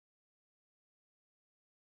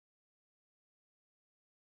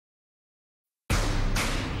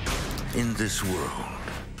In this world,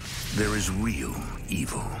 there is real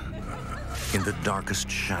evil. In the darkest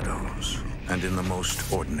shadows and in the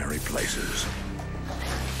most ordinary places.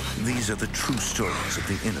 These are the true stories of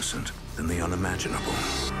the innocent and the unimaginable.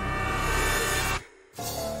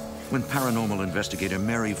 When paranormal investigator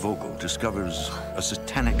Mary Vogel discovers a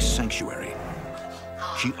satanic sanctuary,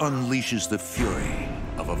 she unleashes the fury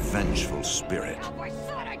of a vengeful spirit.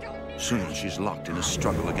 Soon she's locked in a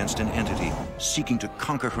struggle against an entity seeking to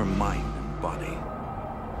conquer her mind and body.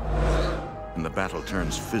 And the battle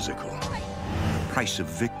turns physical. The price of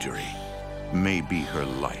victory may be her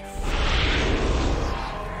life.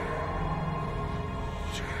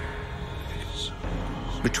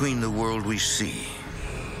 Between the world we see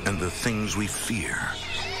and the things we fear,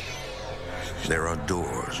 there are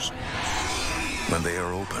doors. When they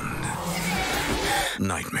are opened,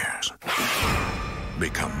 nightmares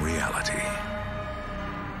become reality.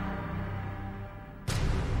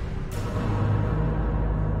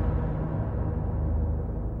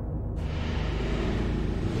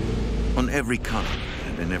 On every continent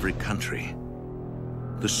and in every country,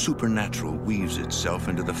 the supernatural weaves itself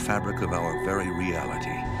into the fabric of our very reality.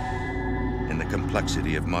 In the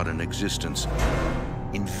complexity of modern existence,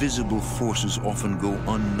 invisible forces often go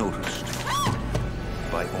unnoticed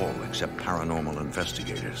by all except paranormal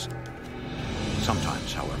investigators.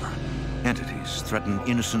 Sometimes, however, entities threaten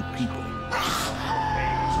innocent people.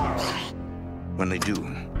 When they do,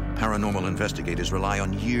 paranormal investigators rely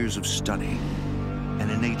on years of study, an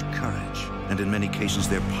innate courage, and in many cases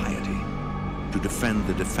their piety, to defend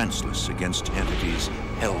the defenseless against entities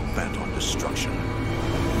hell-bent on destruction.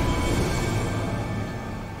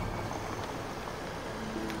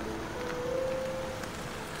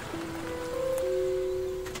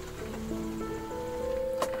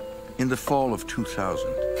 In the fall of 2000,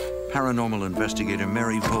 paranormal investigator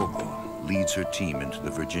Mary Vogel leads her team into the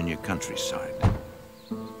Virginia countryside.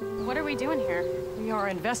 What are we doing here? We are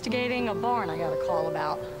investigating a barn I got a call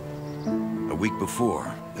about. A week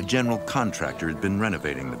before, a general contractor had been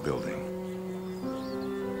renovating the building.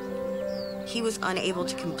 He was unable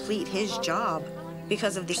to complete his job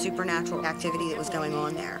because of the supernatural activity that was going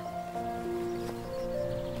on there.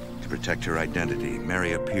 To protect her identity,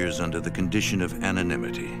 Mary appears under the condition of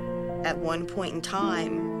anonymity. At one point in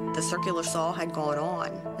time, the circular saw had gone on,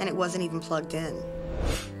 and it wasn't even plugged in.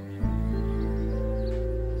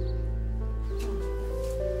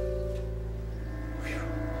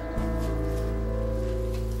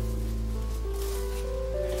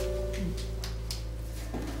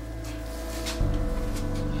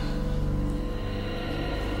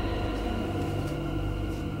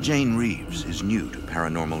 Jane Reeves is new to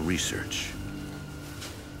paranormal research.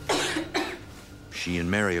 She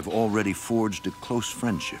and Mary have already forged a close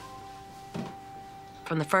friendship.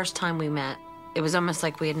 From the first time we met, it was almost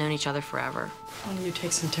like we had known each other forever. Why don't you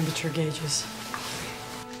take some temperature gauges?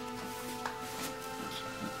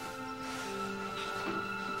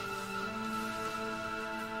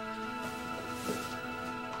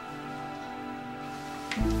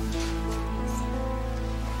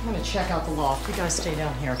 I'm gonna check out the loft. You guys stay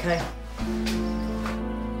down here, okay?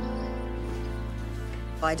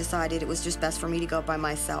 I decided it was just best for me to go by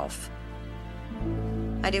myself.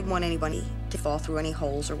 I didn't want anybody to fall through any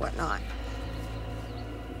holes or whatnot.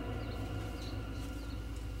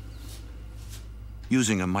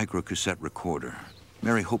 Using a microcassette recorder,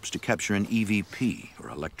 Mary hopes to capture an EVP, or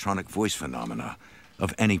electronic voice phenomena,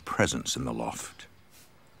 of any presence in the loft.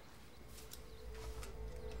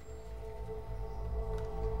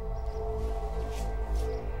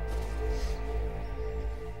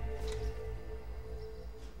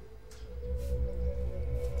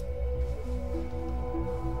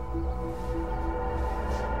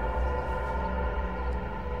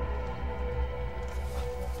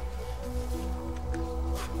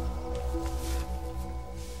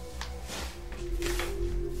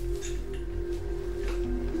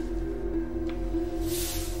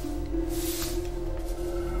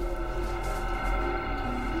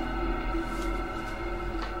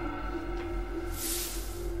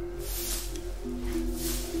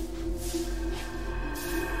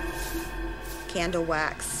 Candle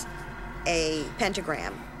wax, a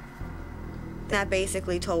pentagram. That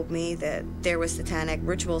basically told me that there was satanic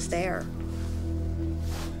rituals there.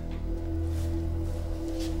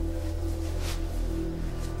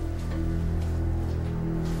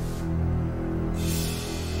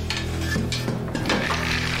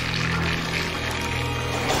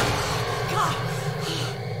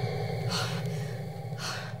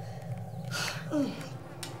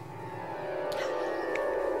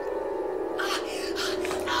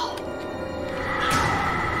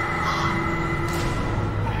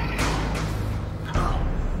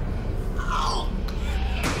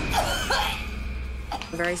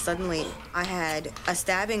 very suddenly, I had a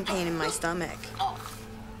stabbing pain in my stomach,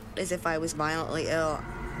 as if I was violently ill.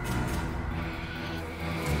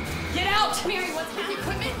 Get out! Mary, what's happening?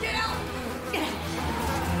 Equipment, get out! Get out!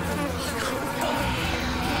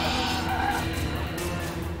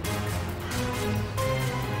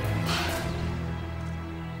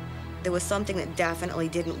 There was something that definitely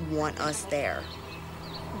didn't want us there.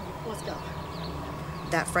 Let's go.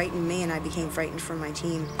 That frightened me, and I became frightened for my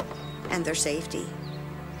team and their safety.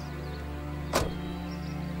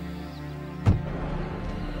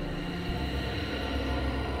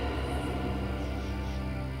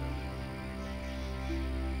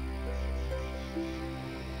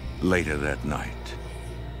 Later that night,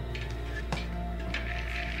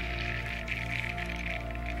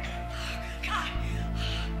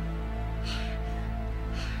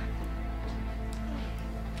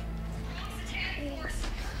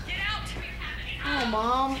 Oh,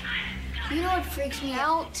 Mom. You know what freaks me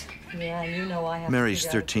out? Yeah, you know I have to Mary's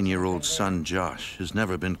figure out 13-year-old son, Josh, has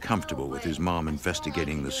never been comfortable with his mom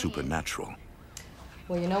investigating the supernatural.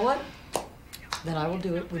 Well, you know what? Then I will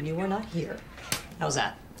do it when you are not here. How's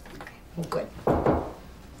that? Well, good.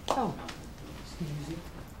 Oh.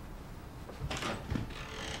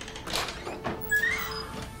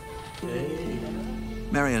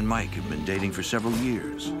 Mary and Mike have been dating for several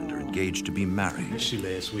years and are engaged to be married. Missed you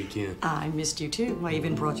last weekend. I missed you too. I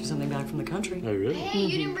even brought you something back from the country. Oh, really? Hey,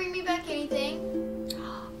 you didn't bring me back anything.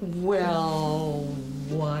 Well,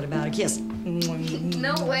 what about a kiss?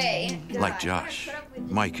 No way. Like Josh,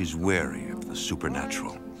 Mike is wary of the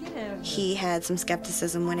supernatural. He had some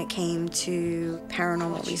skepticism when it came to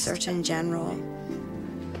paranormal research in general.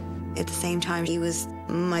 At the same time, he was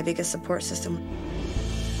my biggest support system.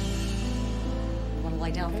 Want to lie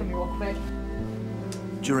down for me real quick?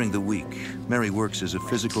 During the week, Mary works as a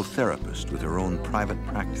physical therapist with her own private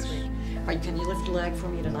practice. All right, can you lift your leg for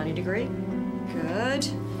me to 90 degree? Good.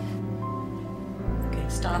 Okay,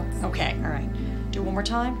 stop. Okay, all right. Do it one more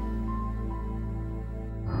time.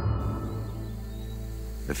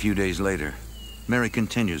 A few days later, Mary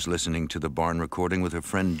continues listening to the barn recording with her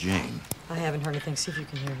friend Jane. I haven't heard anything. See if you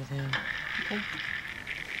can hear anything. Okay.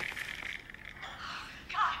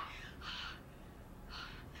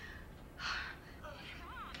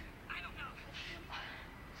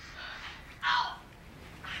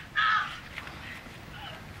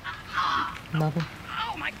 Nothing.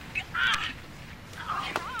 Oh my God!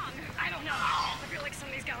 What's wrong? I don't know. I feel like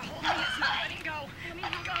somebody's got a hold of me. It's not letting go. Let me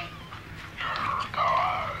go.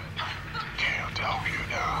 Can't help you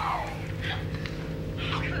now.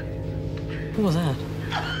 What was that?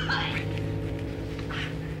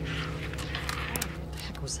 What the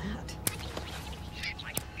heck was that?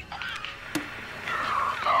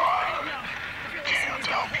 Can't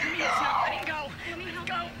help you It's not now. letting go. Let me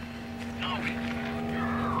go.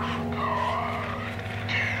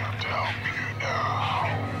 Can't help you now.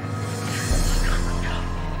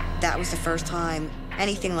 That was the first time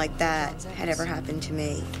anything like that had ever happened to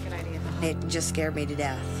me. It just scared me to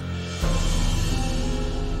death.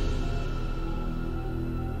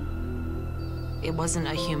 It wasn't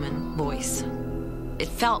a human voice. It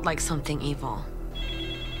felt like something evil.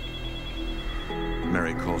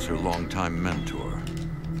 Mary calls her longtime mentor.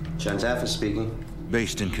 John Zaffis speaking.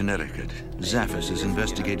 Based in Connecticut, Zaffis has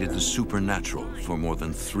investigated the supernatural for more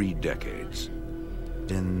than 3 decades.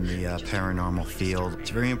 In the paranormal field, it's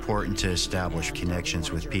very important to establish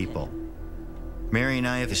connections with people. Mary and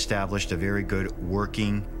I have established a very good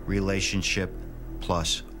working relationship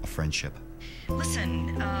plus a friendship.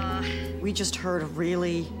 Listen, we just heard a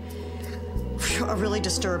really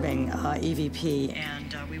disturbing EVP,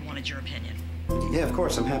 and we wanted your opinion. Yeah, of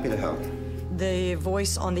course, I'm happy to help. The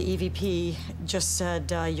voice on the EVP just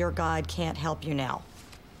said your guide can't help you now.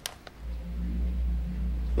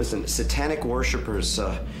 Listen, satanic worshipers,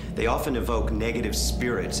 they often evoke negative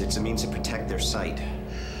spirits. It's a means to protect their sight.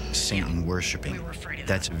 Satan worshiping,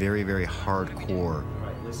 that's very, very hardcore.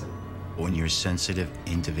 Right, listen. When you're a sensitive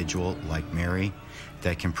individual like Mary,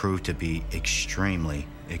 that can prove to be extremely,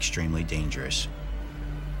 extremely dangerous.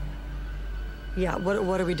 Yeah,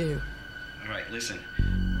 what do we do? All right, listen.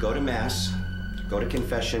 Go to Mass, go to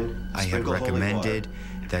confession, I have sprinkle holy recommended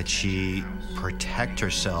water. that she protect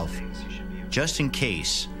herself just in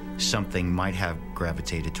case something might have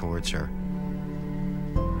gravitated towards her.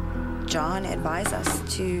 John advised us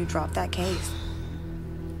to drop that case.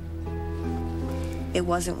 It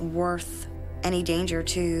wasn't worth any danger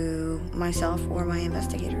to myself or my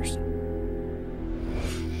investigators.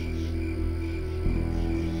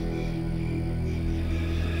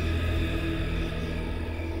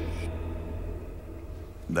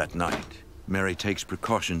 That night, Mary takes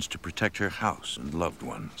precautions to protect her house and loved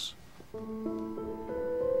ones.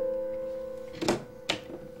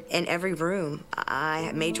 In every room,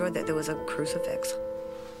 I made sure that there was a crucifix.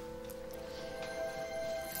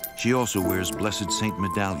 She also wears Blessed Saint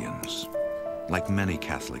medallions. Like many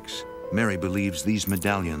Catholics, Mary believes these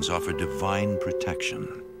medallions offer divine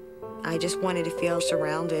protection. I just wanted to feel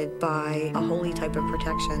surrounded by a holy type of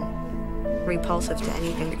protection, repulsive to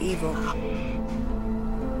anything evil.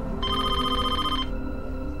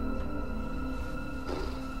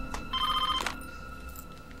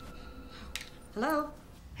 Hello?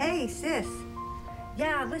 Hey, sis.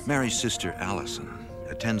 Yeah, listen. Mary's sister, Allison,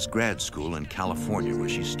 attends grad school in California where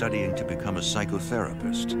she's studying to become a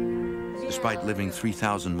psychotherapist. Despite living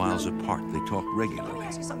 3,000 miles apart, they talk regularly. Let me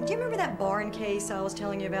ask you something. Do you remember that barn case I was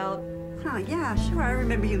telling you about? Huh, yeah, sure. I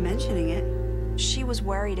remember you mentioning it. She was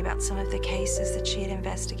worried about some of the cases that she had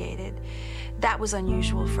investigated. That was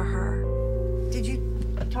unusual for her. Did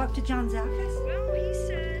you talk to John Zaffis? Well, he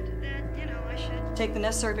said that, I should Take the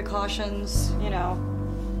necessary precautions,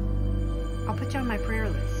 I'll put you on my prayer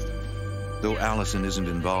list. Though Allison isn't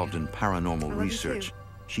involved in paranormal you research, too.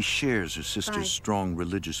 she shares her sister's Bye. strong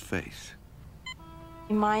religious faith.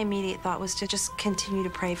 My immediate thought was to just continue to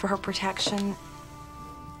pray for her protection.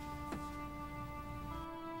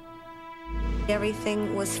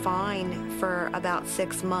 Everything was fine for about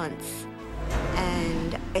 6 months,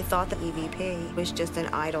 and I thought the EVP was just an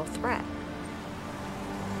idle threat.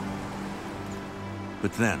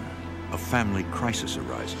 But then, a family crisis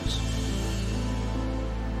arises.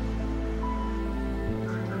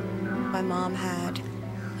 My mom had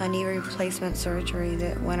a knee replacement surgery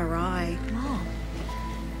that went awry. Mom.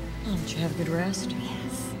 Oh, did you have a good rest?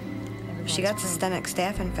 Yes. She got systemic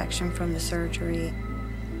staph infection from the surgery.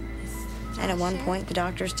 And at one point, the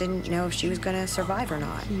doctors didn't know if she was going to survive or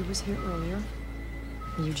not. He was here earlier.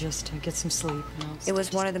 You just get some sleep. It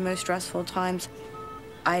was one of the most stressful times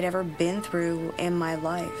I'd ever been through in my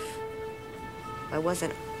life. I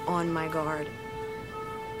wasn't on my guard.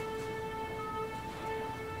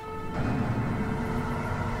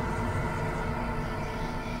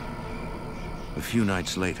 A few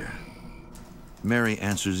nights later, Mary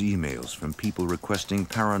answers emails from people requesting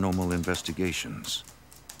paranormal investigations.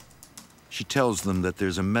 She tells them that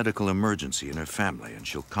there's a medical emergency in her family and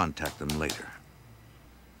she'll contact them later.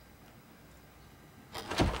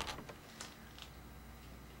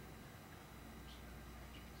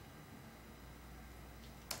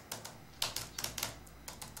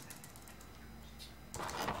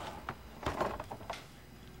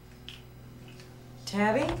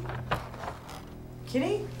 Tabby?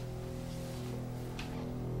 Kitty?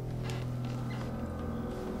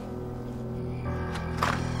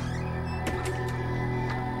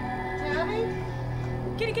 Tabby?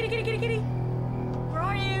 Kitty, kitty, kitty, kitty, kitty. Where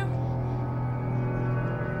are you?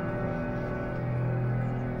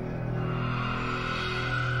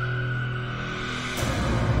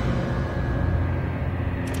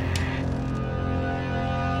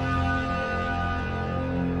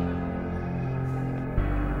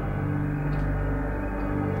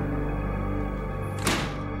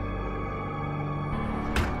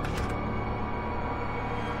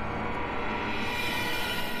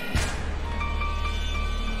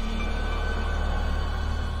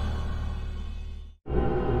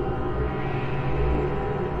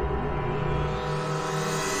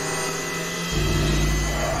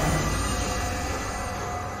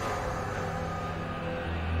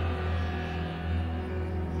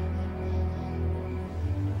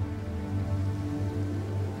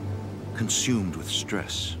 Consumed with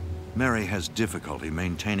stress, Mary has difficulty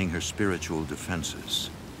maintaining her spiritual defenses.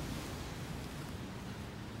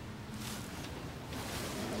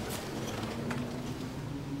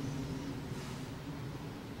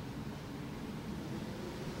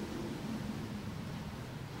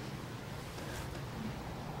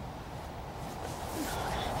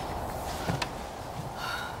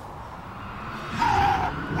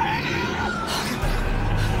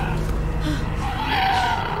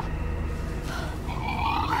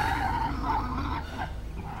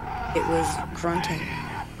 It was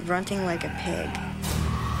grunting like a pig.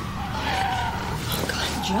 Oh,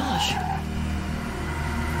 God, Josh.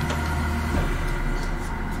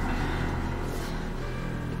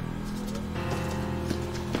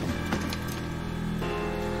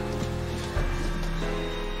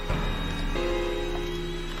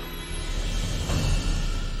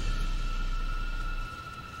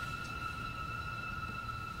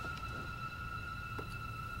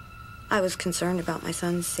 I was concerned about my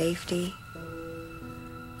son's safety.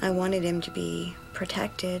 I wanted him to be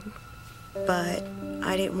protected, but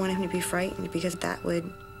I didn't want him to be frightened because that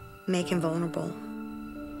would make him vulnerable.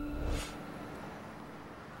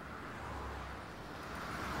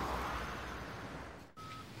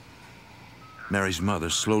 Mary's mother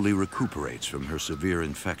slowly recuperates from her severe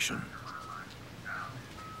infection.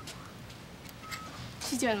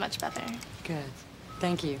 She's doing much better. Good.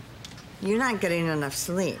 Thank you. You're not getting enough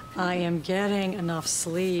sleep. I am getting enough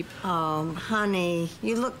sleep. Honey,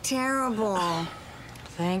 you look terrible.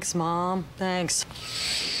 Thanks, Mom. Thanks.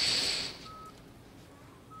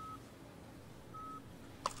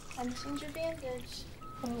 I'm change your bandage.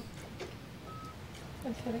 Oh,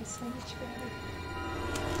 I'm feeling so much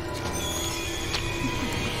better.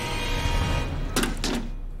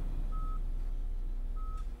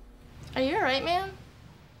 Are you alright, man?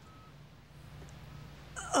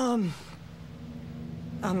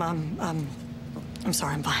 I'm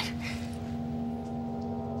sorry, I'm fine.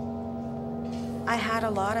 I had a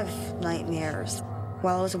lot of nightmares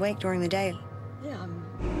while I was awake during the day. Yeah,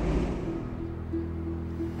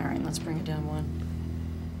 All right, let's bring it down one.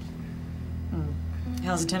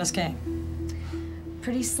 How's the tennis game?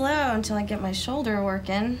 Pretty slow until I get my shoulder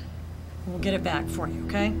working. We'll get it back for you,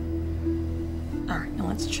 okay? All right, now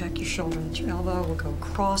let's check your shoulder and your elbow. We'll go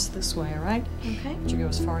across this way, all right? Okay. You go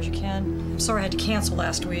as far as you can. I'm sorry I had to cancel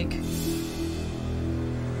last week.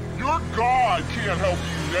 Your God can't help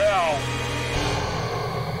you now.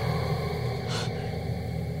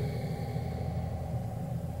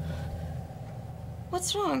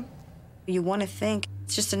 What's wrong? You want to think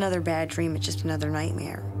it's just another bad dream, it's just another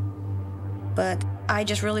nightmare. But I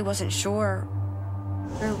just really wasn't sure.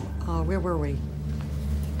 Where were we?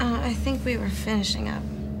 I think we were finishing up.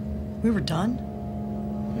 We were done?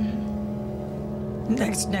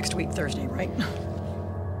 Mm-hmm. Next week, Thursday, right?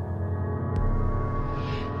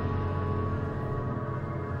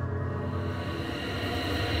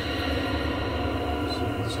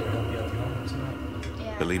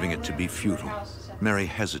 Believing it to be futile, Mary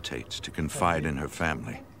hesitates to confide in her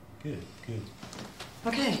family. Good, good.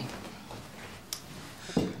 Okay.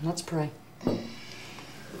 Let's pray.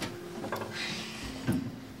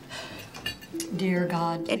 Dear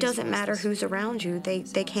God, it doesn't matter who's around you.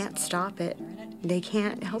 They can't stop it. They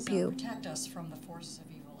can't help you. Protect us from the forces of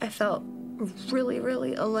evil. I felt really,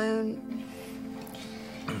 really alone.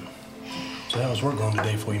 So how was work going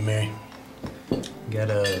today for you, Mary? Got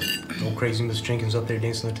old crazy Miss Jenkins up there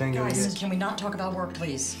dancing the tango? Guys, can we not talk about work,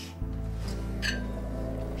 please?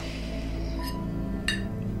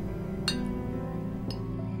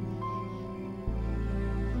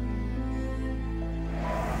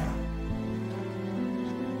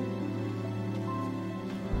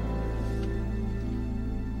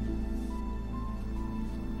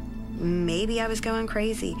 Maybe I was going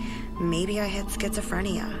crazy. Maybe I had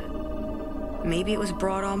schizophrenia. Maybe it was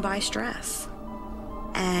brought on by stress.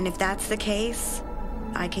 And if that's the case,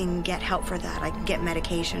 I can get help for that. I can get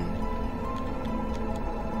medication.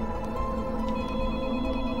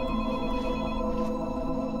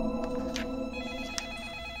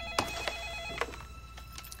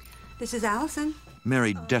 This is Allison.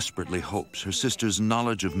 Mary desperately hopes her sister's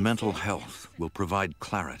knowledge of mental health will provide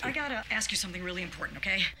clarity. I gotta ask you something really important,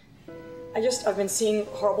 okay? I've been seeing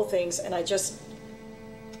horrible things, and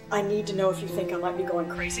I need to know if you think I might be going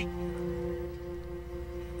crazy.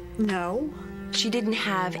 No. She didn't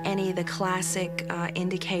have any of the classic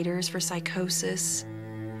indicators for psychosis.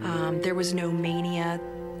 There was no mania,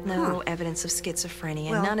 no evidence of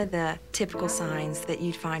schizophrenia, Well, none of the typical signs that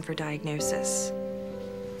you'd find for diagnosis.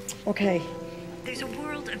 Okay. There's a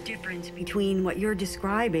world of difference between what you're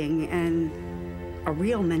describing and a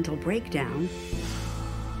real mental breakdown.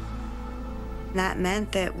 That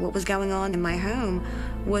meant that what was going on in my home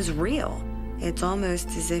was real. It's almost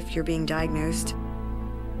as if you're being diagnosed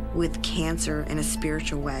with cancer in a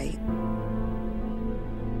spiritual way.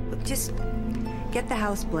 Just get the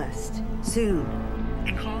house blessed soon.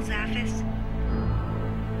 And call Zaphis.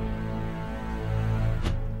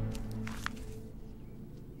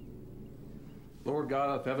 Lord God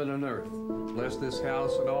of heaven and earth, bless this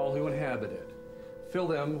house and all who inhabit it. Fill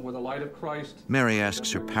them with the light of Christ. Mary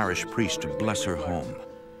asks her parish priest to bless her home.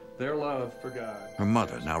 Their love for God. Her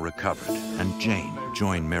mother, now recovered, and Jane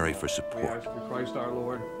join Mary for We support. ask through Christ our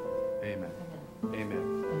Lord. Amen. Amen.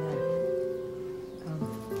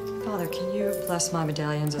 Father, can you bless my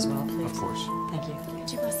medallions as well, please? Of course. Thank you. Could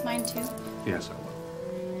you bless mine too? Yes, I will.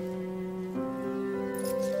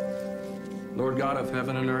 Lord God of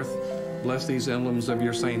heaven and earth, bless these emblems of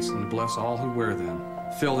your saints and bless all who wear them.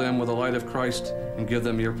 Fill them with the light of Christ and give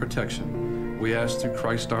them your protection. We ask through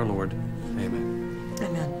Christ our Lord. Amen.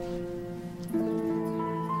 Amen.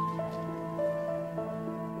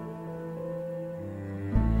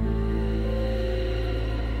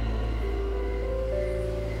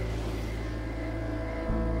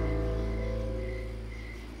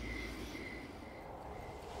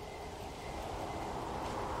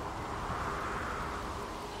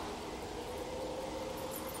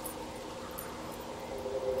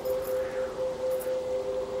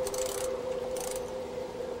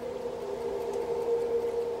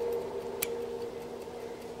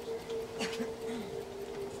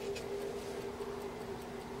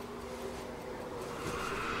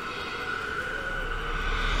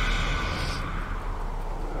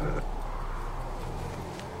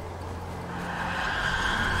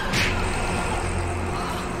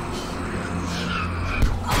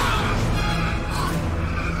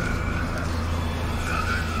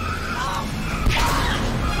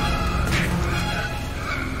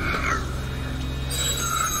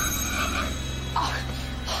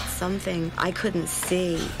 something I couldn't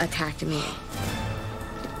see attacked me.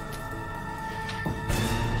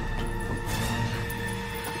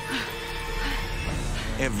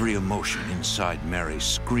 Every emotion inside Mary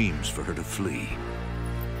screams for her to flee.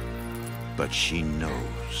 But she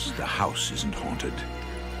knows the house isn't haunted.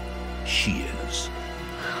 She is.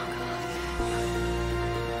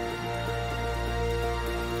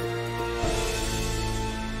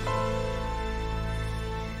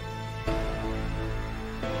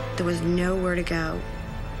 There was nowhere to go.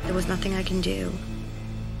 There was nothing I can do.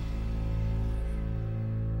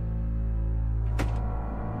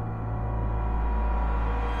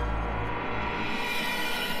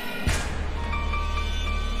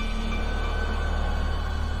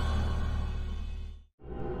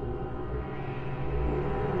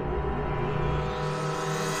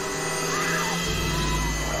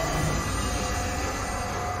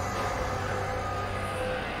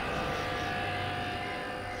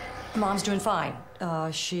 Mom's doing fine.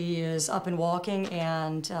 She is up and walking,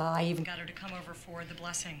 and I even got her to come over for the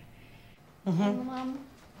blessing. Mm-hmm. Mom,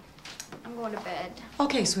 I'm going to bed.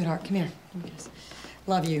 Okay, sweetheart, come here. Let me kiss.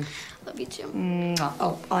 Love you. Love you too. Mwah.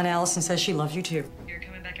 Oh, Aunt Allison says she loves you too. You're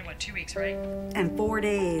coming back in, what, 2 weeks, right? And 4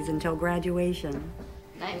 days until graduation.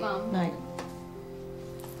 Night, Mom. Night.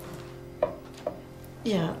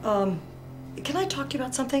 Yeah, can I talk to you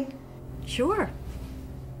about something? Sure.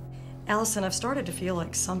 Allison, I've started to feel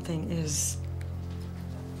like something is...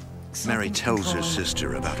 Mary tells her controlling.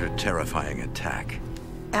 sister about her terrifying attack.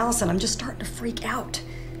 Allison, I'm just starting to freak out.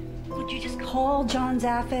 Would you just call John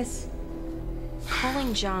Zaffis?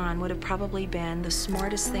 Calling John would have probably been the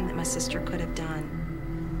smartest thing that my sister could have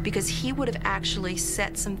done, because he would have actually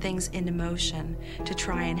set some things into motion to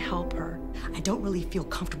try and help her. I don't really feel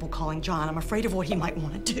comfortable calling John. I'm afraid of what he might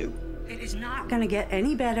want to do. It is not going to get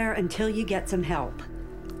any better until you get some help.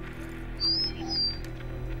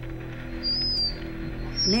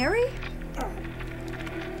 Mary?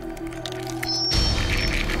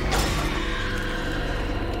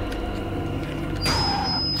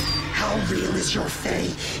 How real is your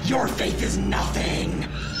faith? Your faith is nothing.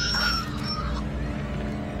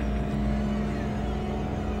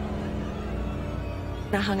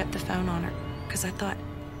 I hung up the phone on her because I thought,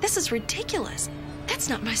 this is ridiculous. That's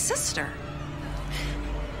not my sister.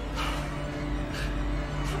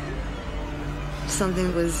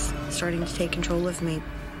 Something was starting to take control of me.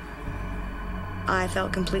 I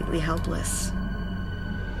felt completely helpless.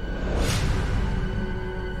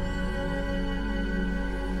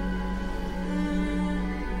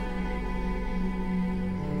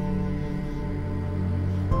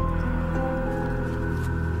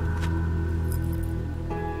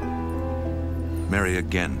 Mary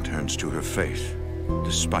again turns to her faith,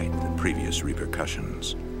 despite the previous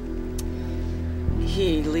repercussions.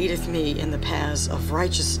 He leadeth me in the paths of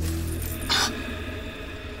righteousness.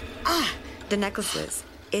 The necklace was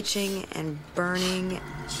itching and burning.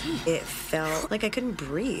 It felt like I couldn't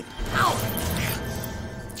breathe.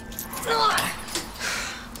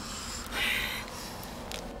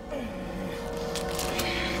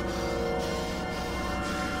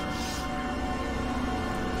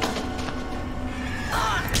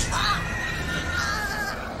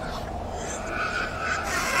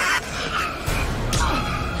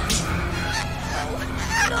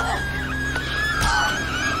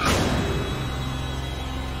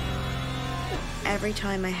 Every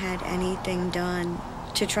time I had anything done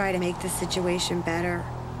to try to make the situation better,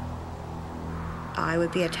 I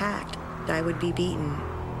would be attacked. I would be beaten.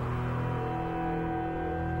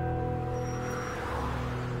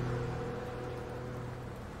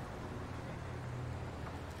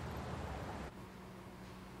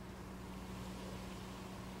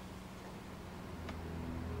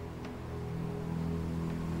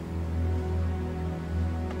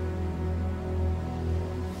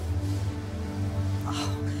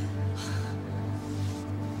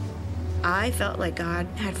 I felt like God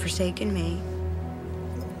had forsaken me.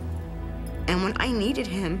 And when I needed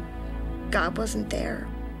him, God wasn't there.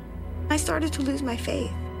 I started to lose my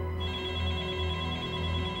faith.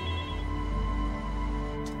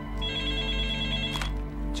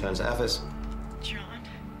 John Zaffis. John?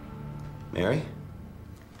 Mary?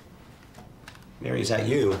 Mary, is that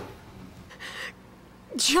you?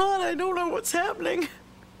 John, I don't know what's happening.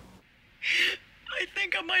 I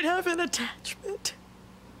think I might have an attachment.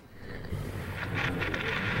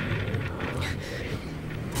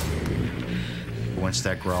 Once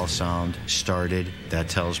that growl sound started, that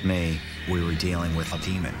tells me we were dealing with a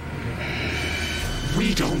demon.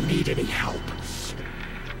 We don't need any help.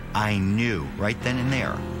 I knew right then and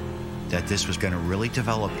there that this was going to really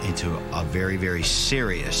develop into a very, very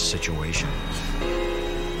serious situation.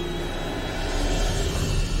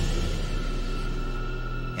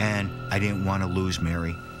 and I didn't want to lose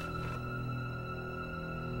Mary.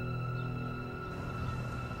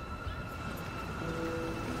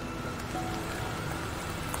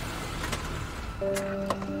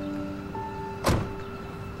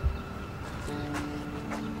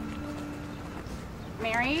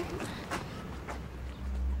 Mary?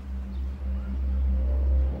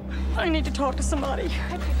 I need to talk to somebody.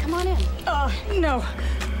 Okay, come on in. No.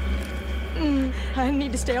 I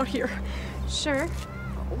need to stay out here. Sure.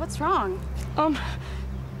 What's wrong?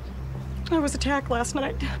 I was attacked last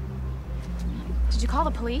night. Did you call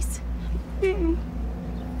the police?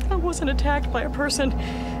 I wasn't attacked by a person.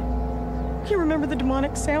 You remember the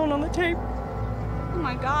demonic sound on the tape? Oh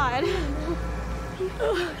my God.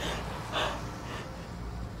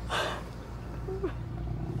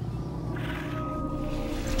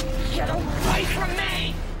 Get away from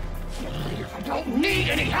me! I don't need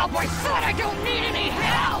any help! I said I don't need any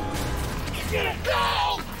help!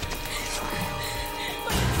 Go!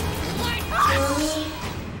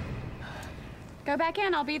 Go back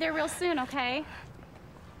in. I'll be there real soon, okay?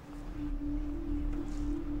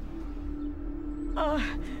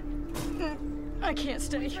 I can't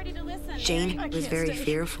stay. Jane was very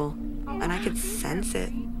fearful, and I could sense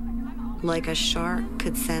it. Like a shark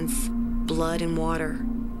could sense blood and water.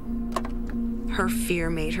 Her fear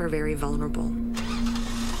made her very vulnerable.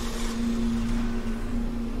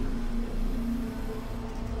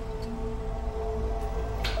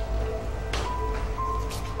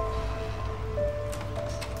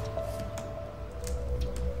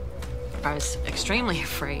 I was extremely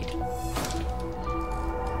afraid.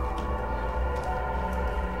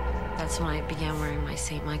 That's when I began wearing my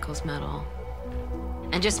St. Michael's medal.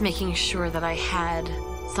 And just making sure that I had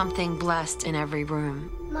something blessed in every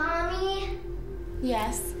room. Mommy?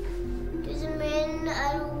 Yes? There's a man in the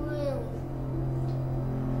other room.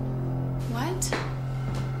 What?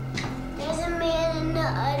 There's a man in the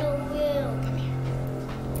other room. Come here.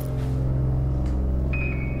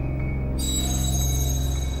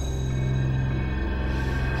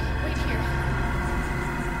 Wait here.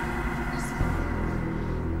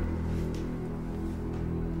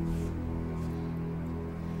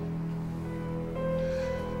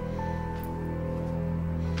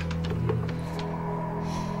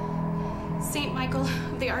 Saint Michael,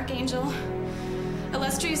 the Archangel,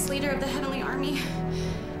 illustrious leader of the heavenly army,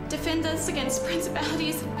 defend us against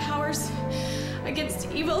principalities and powers,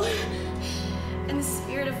 against evil and the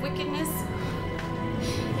spirit of wickedness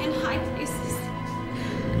in high places.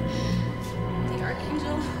 The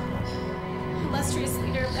Archangel, illustrious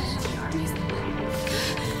leader of the heavenly armies.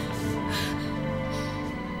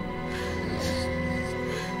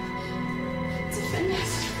 Defend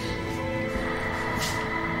us.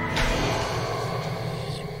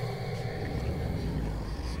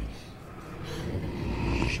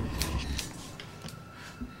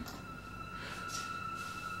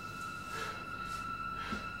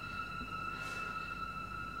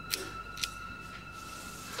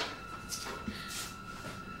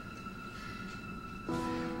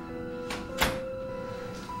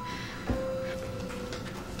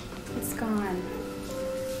 It's gone.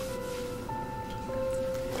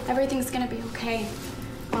 Everything's gonna be okay.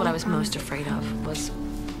 What I was most afraid of was,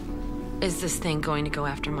 is this thing going to go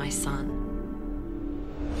after my son?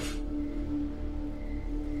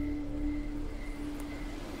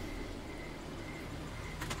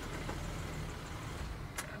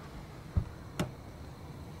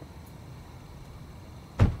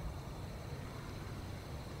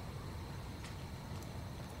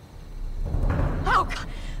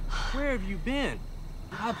 Where have you been?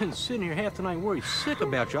 I've been sitting here half the night worried sick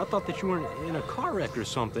about you. I thought that you were in a car wreck or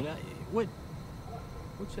something.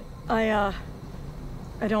 What's that?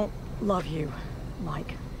 I don't love you,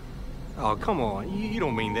 Mike. Oh, come on. You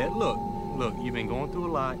don't mean that. Look, you've been going through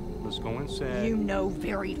a lot. Let's go inside. You know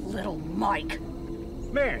very little, Mike.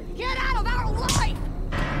 Mary! Get out of our life!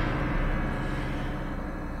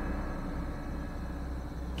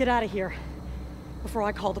 Get out of here before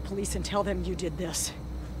I call the police and tell them you did this.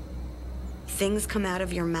 Things come out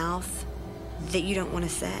of your mouth that you don't want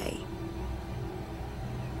to say.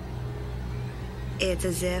 It's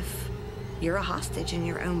as if you're a hostage in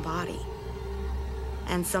your own body,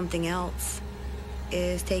 and something else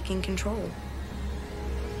is taking control.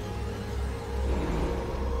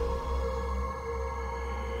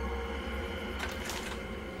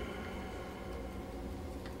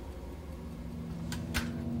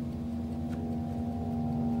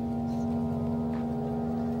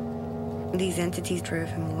 These entities drove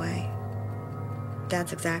him away.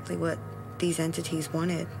 That's exactly what these entities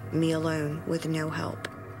wanted, me alone with no help.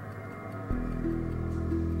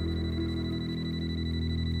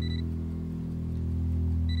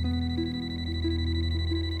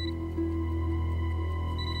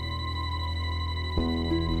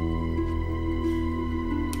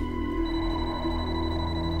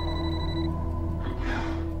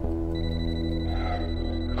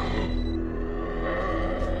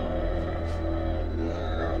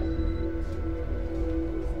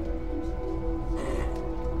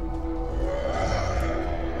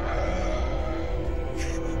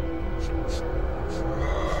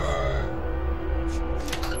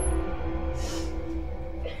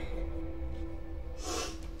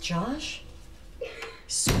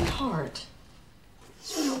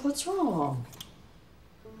 What's wrong?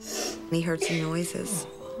 He heard some noises.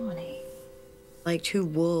 Oh, honey. Like 2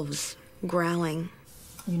 wolves growling.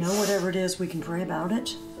 You know, whatever it is, we can pray about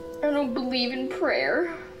it. I don't believe in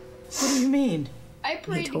prayer. What do you mean? I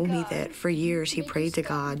pray He told me that for years he prayed to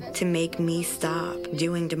God to make me stop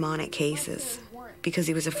doing demonic cases because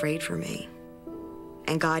he was afraid for me.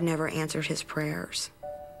 And God never answered his prayers.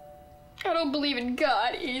 I don't believe in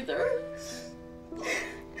God either.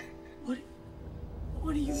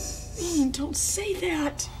 What do you mean? Don't say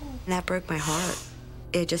that. And that broke my heart.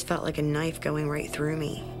 It just felt like a knife going right through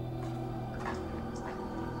me.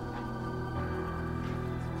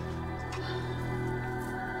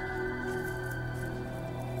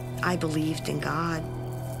 I believed in God.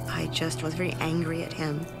 I just was very angry at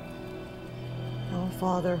him. Oh,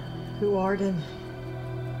 Father, who art in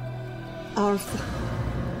our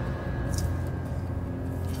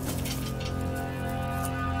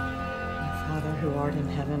Father, who art in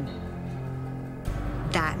heaven.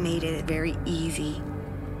 That made it very easy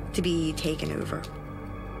to be taken over.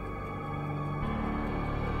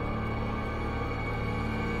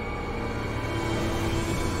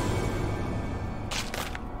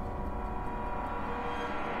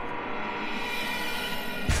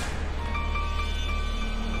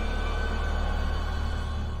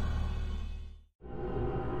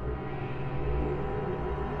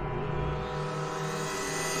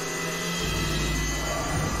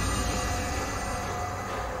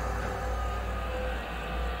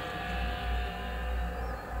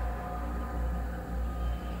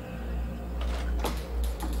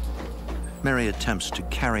 Mary attempts to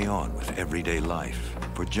carry on with everyday life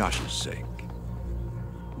for Josh's sake.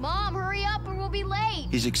 Mom, hurry up or we'll be late.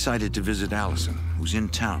 He's excited to visit Allison, who's in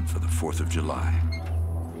town for the 4th of July.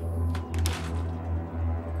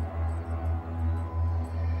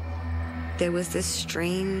 There was this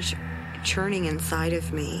strange churning inside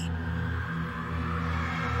of me.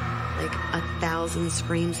 Like 1,000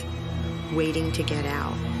 screams waiting to get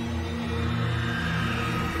out.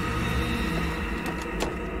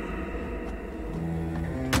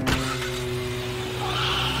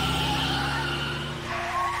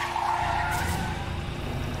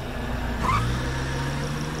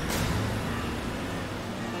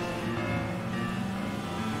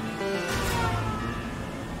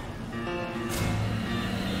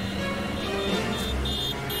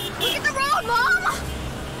 Look at the road, Mom!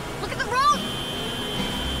 Look at the road!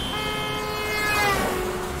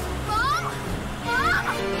 Mom!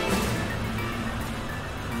 Mom!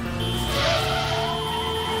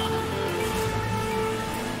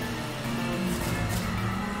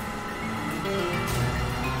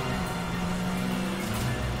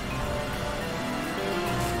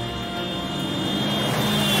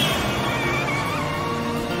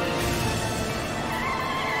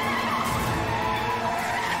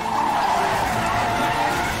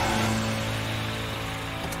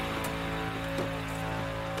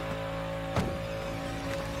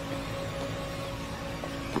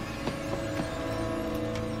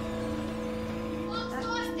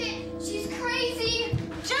 She's crazy!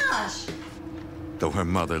 Josh! Though her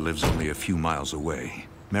mother lives only a few miles away,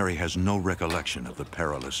 Mary has no recollection of the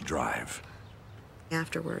perilous drive.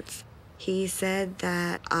 Afterwards, he said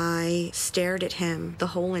that I stared at him the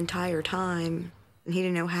whole entire time, and he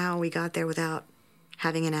didn't know how we got there without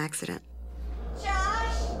having an accident.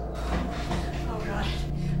 Josh! Oh, God.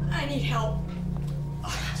 I need help.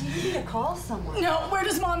 Do you need to call someone? No, where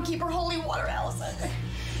does Mom keep her holy water, Allison?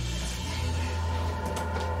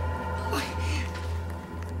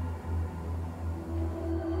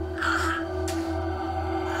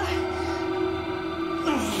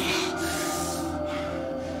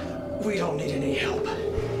 We don't need any help.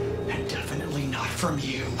 And definitely not from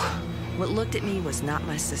you. What looked at me was not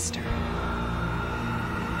my sister.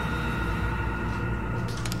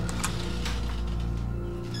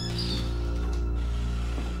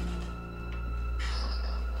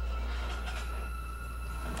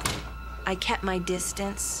 I kept my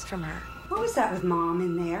distance from her. What was that with Mom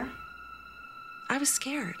in there? I was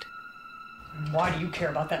scared. Why do you care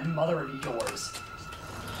about that mother of yours?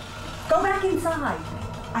 Go back inside.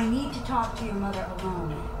 I need to talk to your mother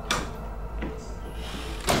alone.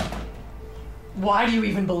 Why do you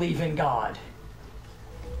even believe in God?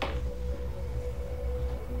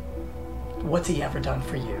 What's he ever done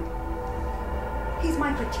for you? He's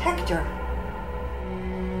my protector.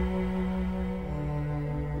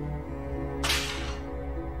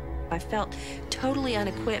 I felt totally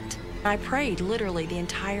unequipped. I prayed literally the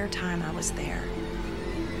entire time I was there.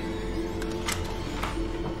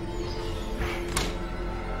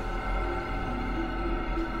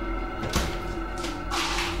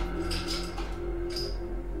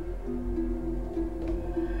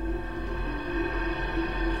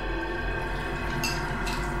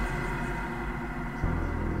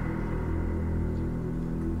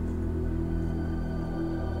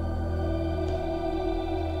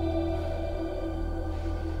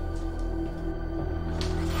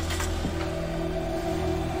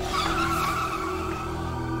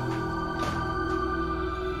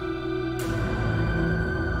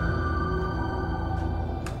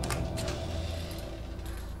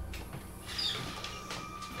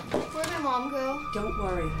 Mom go? Don't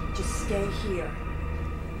worry. Just stay here.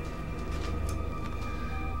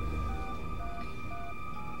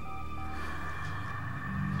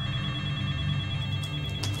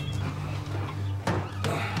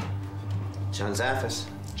 John Zaffis.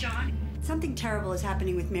 John? Something terrible is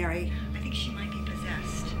happening with Mary. I think she might be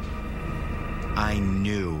possessed. I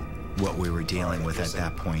knew what we were dealing with at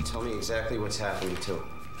that point. Tell me exactly what's happening to him.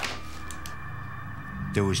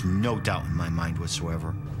 There was no doubt in my mind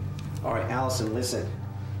whatsoever. All right, Allison, listen.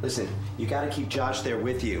 Listen, you gotta keep Josh there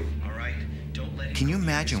with you. All right? Don't let him. Can you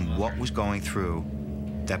imagine what was going through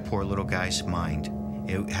that poor little guy's mind?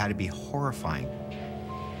 It had to be horrifying.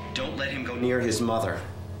 Don't let him go near his mother.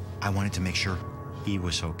 I wanted to make sure he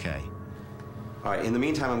was okay. All right, in the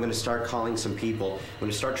meantime, I'm gonna start calling some people. I'm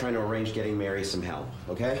gonna start trying to arrange getting Mary some help,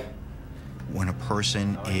 okay? When a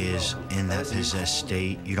person is in that possessed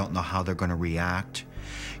state, you don't know how they're going to react.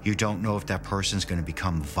 You don't know if that person's going to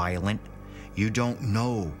become violent. You don't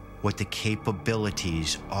know what the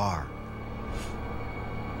capabilities are.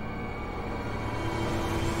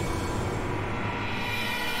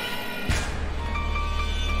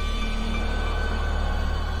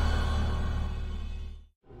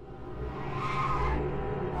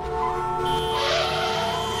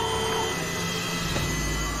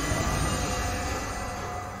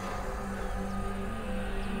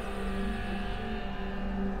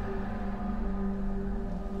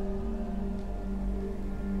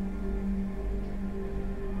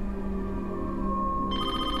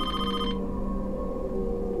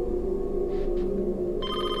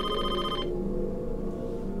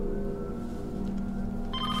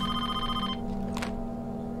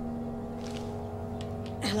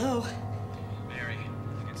 Hello? Mary,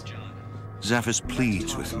 it's John. Zaffis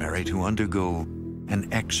pleads with Mary to undergo an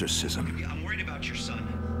exorcism. I'm worried about your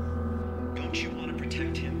son. Don't you want to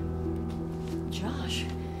protect him? Josh?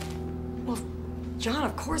 Well, John,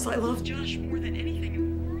 of course I love Josh more than anything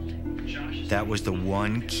in the world. Josh. That was the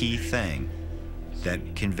one key thing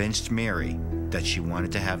that convinced Mary that she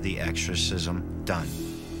wanted to have the exorcism done.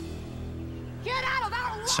 Get out of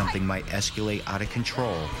our life! Something might escalate out of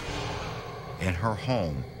control in her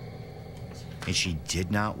home, and she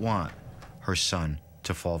did not want her son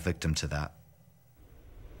to fall victim to that.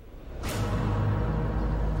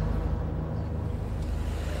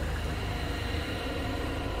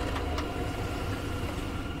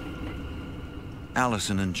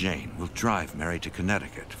 Allison and Jane will drive Mary to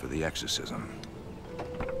Connecticut for the exorcism.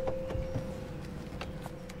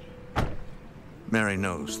 Mary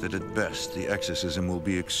knows that at best, the exorcism will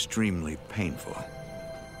be extremely painful.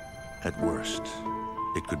 At worst,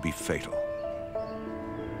 it could be fatal.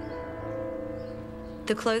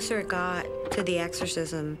 The closer it got to the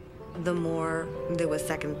exorcism, the more there was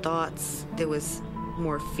second thoughts, there was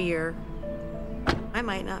more fear. I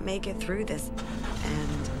might not make it through this,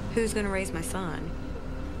 and who's gonna raise my son?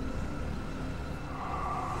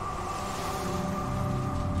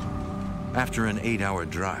 After an 8-hour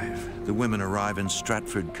drive, the women arrive in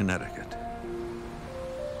Stratford, Connecticut.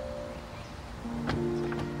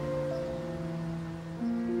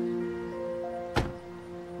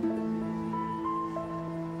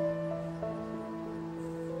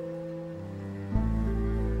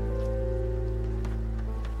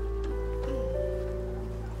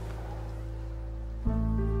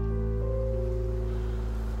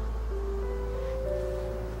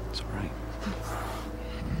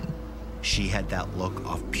 She had that look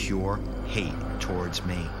of pure hate towards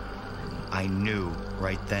me. I knew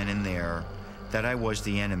right then and there that I was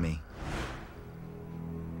the enemy.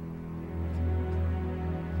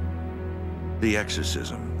 The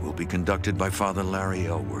exorcism will be conducted by Father Larry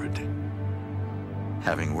Elward.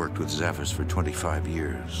 Having worked with Zaffis for 25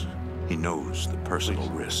 years, he knows the personal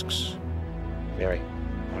risks. Mary,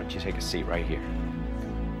 why don't you take a seat right here?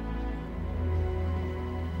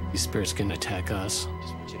 These spirits can attack us,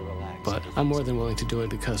 Just want you to relax. but I'm more than willing to do it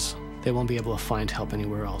because they won't be able to find help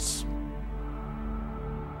anywhere else.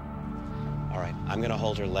 All right, I'm gonna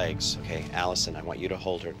hold her legs, okay? Allison, I want you to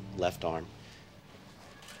hold her left arm.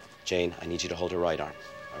 Jane, I need you to hold her right arm,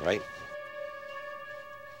 all right?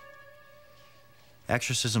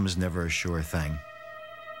 Exorcism is never a sure thing.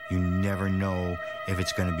 You never know if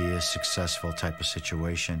it's going to be a successful type of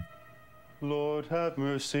situation. Lord have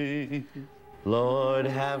mercy. Lord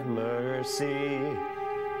have mercy.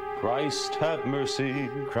 Christ have mercy.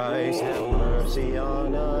 Christ have mercy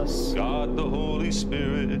on us. God the Holy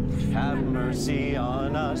Spirit. Have mercy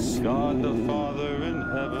on us. God the Father in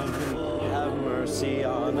heaven. Have mercy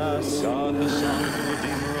on us. God the Son, the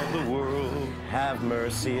Redeemer of the world. Have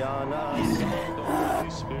mercy on us.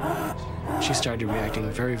 She started reacting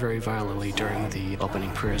very, very violently during the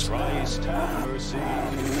opening prayers. Christ have mercy.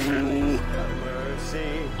 Have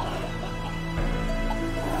mercy.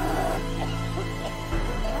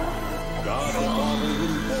 God the Father in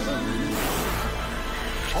heaven.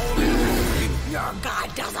 Holy. Your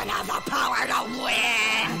God doesn't have the power to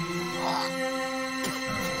win!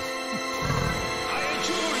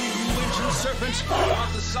 Serpent,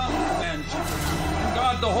 God the Son commands you, and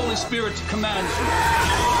God the Holy Spirit commands you.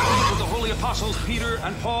 With the holy apostles Peter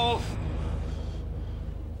and Paul.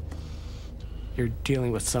 You're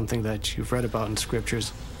dealing with something that you've read about in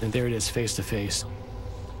scriptures, and there it is, face to face.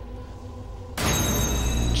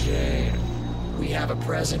 Jane, we have a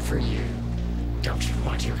present for you. Don't you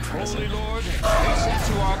want your present? Holy Lord,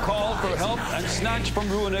 hasten to our call for help and snatch from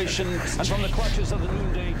ruination and from the clutches of the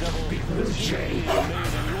noonday devil. This Jane.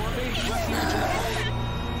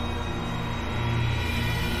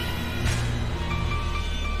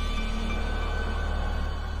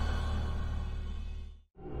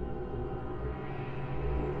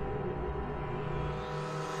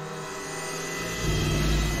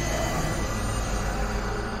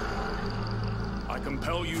 I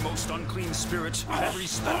compel you, most unclean spirit, every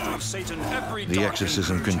specter of Satan, every The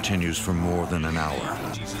exorcism continues for more than an hour.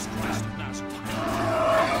 Jesus Christ of Nazareth.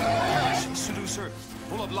 Seducer,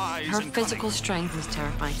 full of lies Her and physical strength was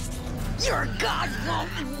terrifying. Your God won't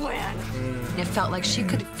win! It felt like she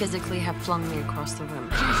could physically have flung me across the room.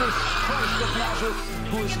 Jesus Christ of Nazareth,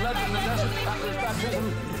 who is led in the desert after his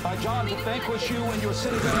baptism by John to vanquish you in your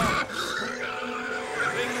city there.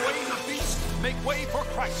 Make way, the beast! Make way for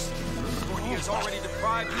Christ! For he has already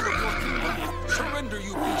deprived you of your kingdom. Surrender,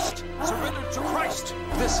 you beast! Surrender to Christ!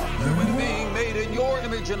 This human being made in your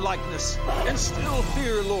image and likeness. Instill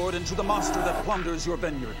fear, Lord, into the monster that plunders your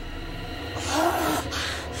vineyard.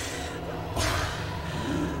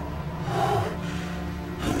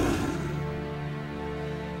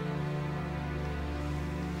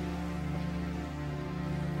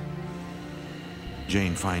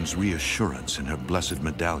 Jane finds reassurance in her blessed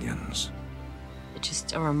medallions. It's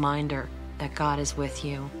just a reminder that God is with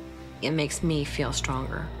you. It makes me feel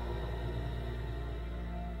stronger.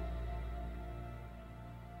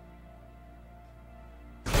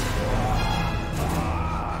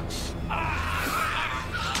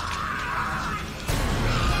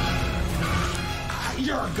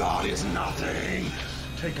 Your God is nothing!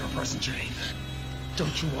 Take our present, Jane.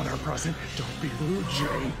 Don't you want our present? Don't be rude,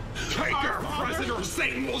 Jane. Take our present or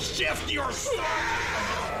Satan will shift your soul!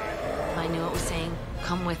 I knew it was saying,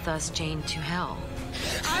 come with us, Jane, to hell.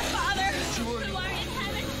 Our Father, who art in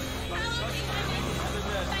heaven, hallowed be thy name.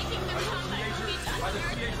 Thy kingdom come, thy will be done By the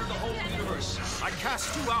Creator of the whole universe, I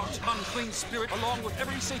cast you out, unclean spirit, along with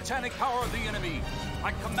every satanic power of the enemy.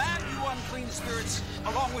 I command you, unclean spirits,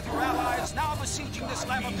 along with your allies, now besieging this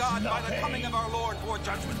Lamb of God by the coming of our Lord for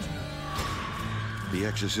judgment. The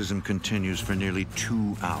exorcism continues for nearly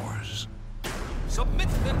 2 hours. Submit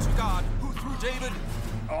them to God, who through David,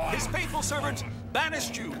 his faithful servant,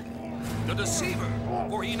 banished you. The deceiver,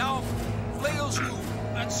 for he now flails you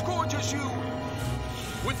and scourges you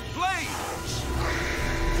with flames.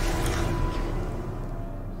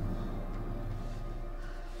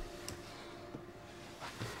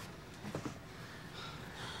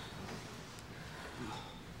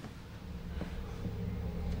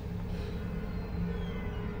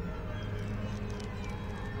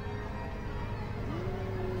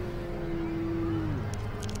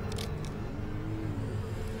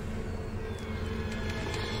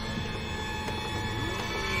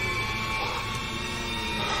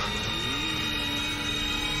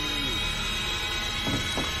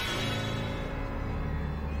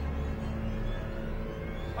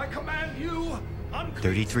 I command you,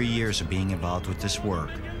 33 years of being involved with this work,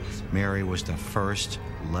 Mary was the first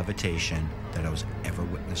levitation that I was ever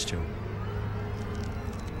witness to. I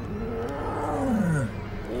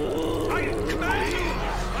command you,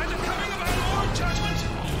 by the coming of our Lord judgment,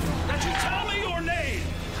 that you tell me your name.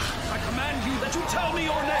 I command you that you tell me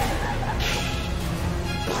your name.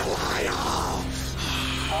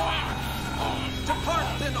 Depart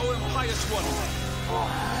then, O impious one.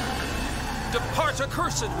 Depart,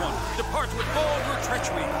 accursed one. Depart with all your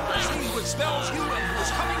treachery. He who expels you and who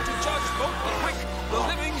is coming to judge both the quick, the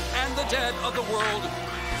living, and the dead of the world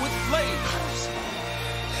with flames.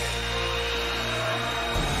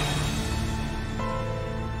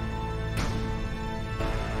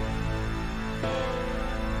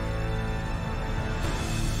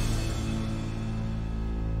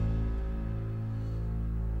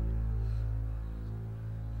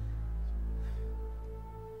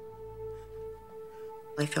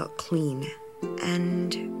 I felt clean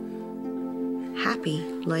and happy,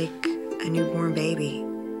 like a newborn baby.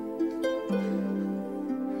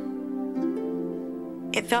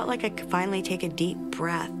 It felt like I could finally take a deep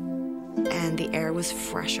breath, and the air was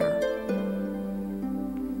fresher.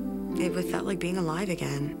 It felt like being alive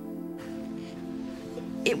again.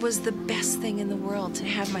 It was the best thing in the world to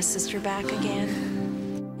have my sister back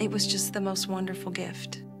again. It was just the most wonderful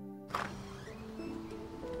gift.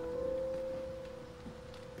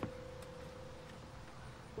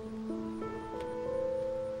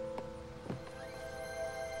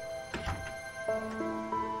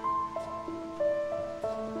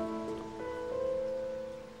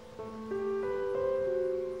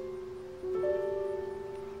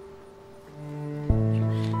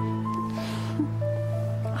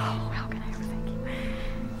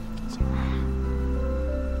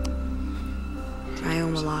 I owe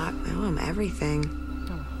him a lot. I owe him everything.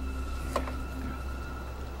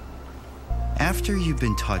 After you've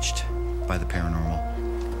been touched by the paranormal,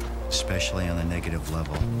 especially on the negative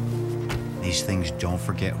level, these things don't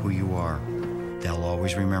forget who you are. They'll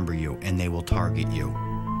always remember you, and they will target you.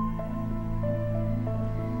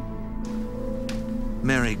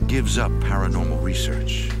 Mary gives up paranormal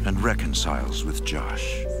research and reconciles with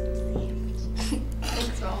Josh.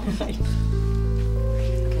 What's wrong?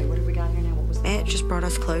 Okay, what have we got here now? What was It just brought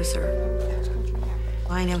us closer.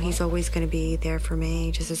 I know he's always going to be there for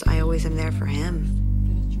me, just as I always am there for him.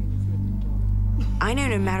 I know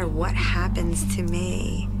no matter what happens to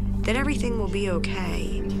me, that everything will be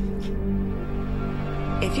okay.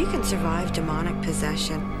 If you can survive demonic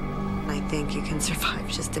possession, I think you can survive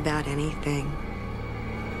just about anything.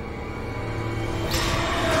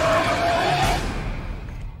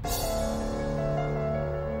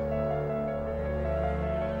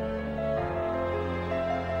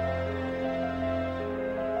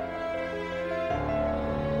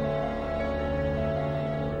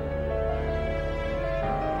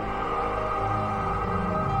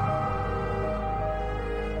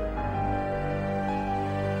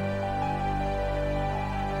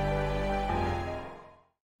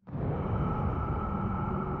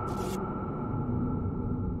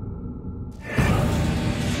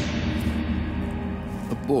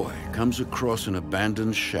 A boy comes across an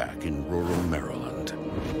abandoned shack in rural Maryland.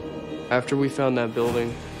 After we found that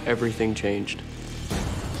building, everything changed.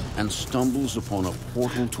 And stumbles upon a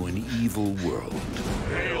portal to an evil world.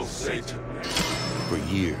 Hail Satan! For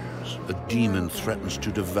years, a demon threatens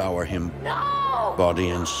to devour him, body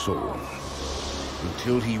and soul,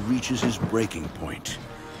 until he reaches his breaking point.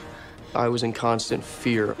 I was in constant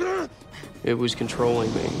fear. It was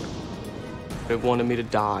controlling me. It wanted me to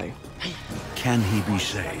die. Can he be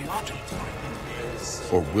saved?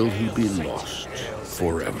 Or will he be lost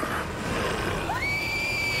forever?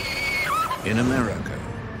 In America,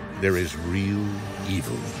 there is real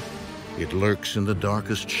evil. It lurks in the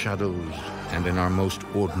darkest shadows and in our most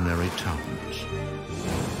ordinary towns.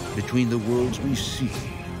 Between the worlds we see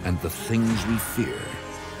and the things we fear,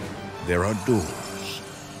 there are doors.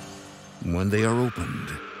 When they are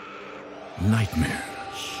opened,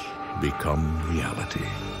 nightmares become reality.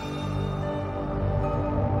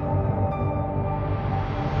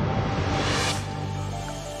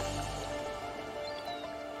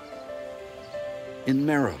 In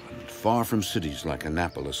Maryland, far from cities like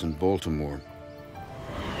Annapolis and Baltimore,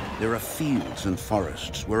 there are fields and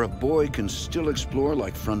forests where a boy can still explore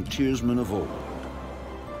like frontiersmen of old.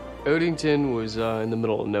 Odington was in the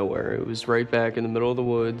middle of nowhere. It was right back in the middle of the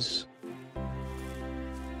woods.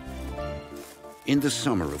 In the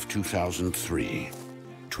summer of 2003,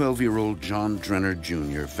 12-year-old John Drenner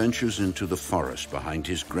Jr. ventures into the forest behind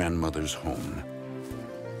his grandmother's home.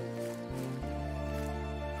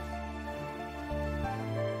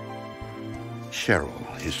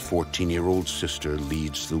 Cheryl, his 14-year-old sister,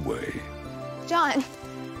 leads the way. John,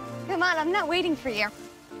 come on, I'm not waiting for you.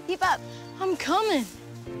 Keep up. I'm coming.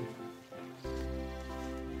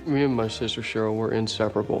 Me and my sister Cheryl were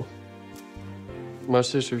inseparable. My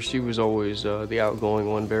sister, she was always the outgoing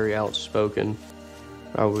one, very outspoken.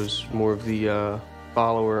 I was more of the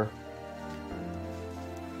follower.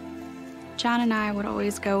 John and I would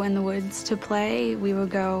always go in the woods to play. We would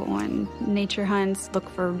go on nature hunts, look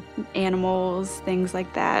for animals, things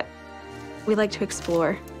like that. We like to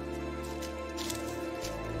explore.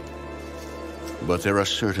 But there are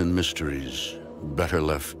certain mysteries better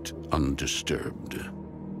left undisturbed.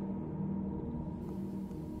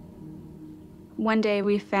 One day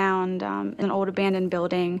we found an old abandoned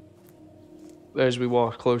building. As we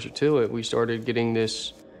walked closer to it, we started getting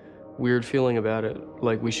this weird feeling about it,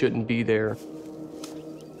 like we shouldn't be there.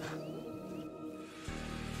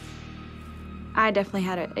 I definitely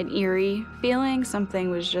had an eerie feeling. Something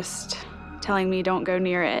was just telling me don't go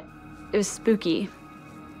near it. It was spooky.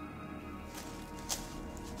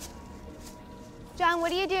 John,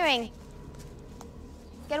 what are you doing?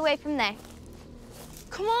 Get away from there.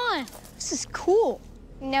 Come on, this is cool.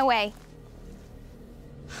 No way.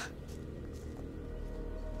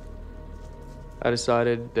 I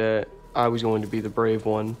decided that I was going to be the brave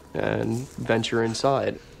one and venture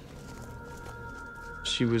inside.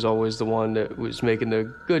 She was always the one that was making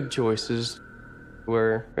the good choices,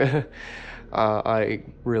 where I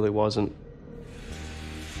really wasn't.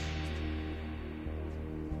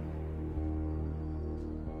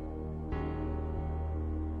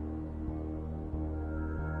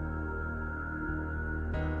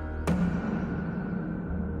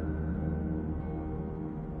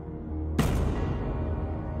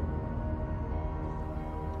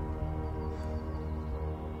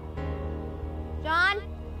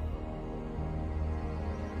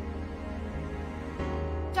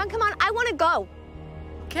 John, come on, I want to go.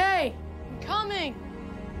 Okay, I'm coming.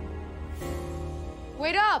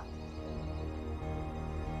 Wait up.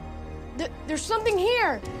 There's something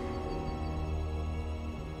here.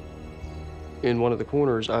 In one of the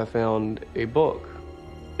corners, I found a book.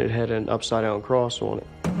 It had an upside-down cross on it.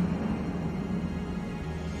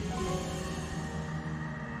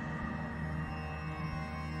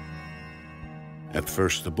 At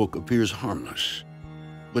first, the book appears harmless,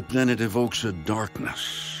 but then it evokes a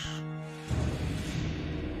darkness.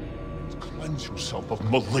 Cleanse yourself of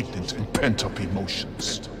malignant and pent-up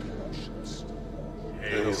emotions.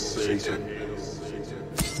 Hail Satan.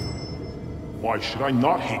 Why should I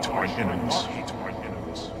not hate my enemies?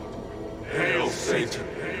 Hail Satan.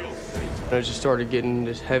 And I just started getting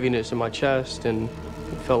this heaviness in my chest, and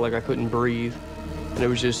it felt like I couldn't breathe. And it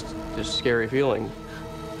was just this scary feeling.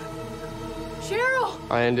 Cheryl!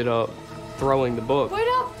 I ended up throwing the book Wait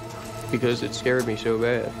up! because it scared me so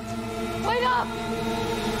bad. Wait up!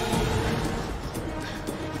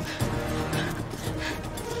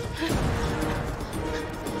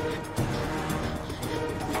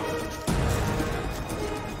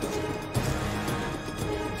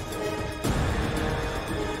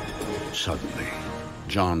 Suddenly,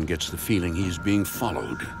 John gets the feeling he's being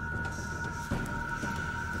followed.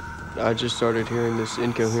 I just started hearing this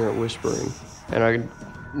incoherent whispering, and I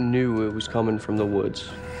knew it was coming from the woods.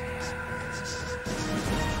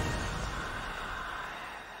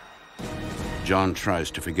 John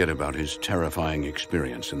tries to forget about his terrifying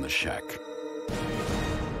experience in the shack.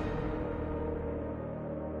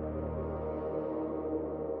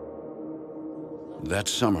 That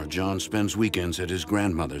summer, John spends weekends at his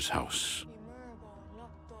grandmother's house.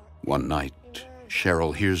 One night,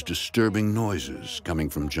 Cheryl hears disturbing noises coming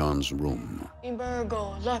from John's room. Hey,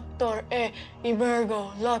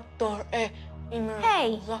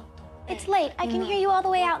 it's late. I can hear you all the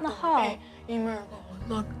way out in the hall.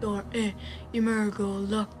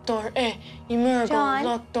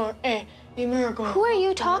 John, who are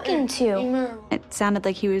you talking to? It sounded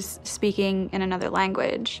like he was speaking in another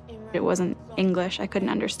language. It wasn't English. I couldn't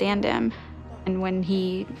understand him. And when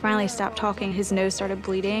he finally stopped talking, his nose started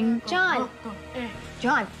bleeding. John!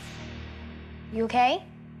 John! You okay?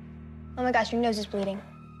 Oh my gosh, your nose is bleeding.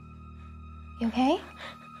 You okay?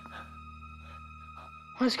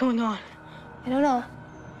 What's going on? I don't know.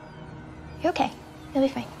 You're okay. You'll be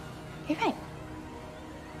fine. You're fine.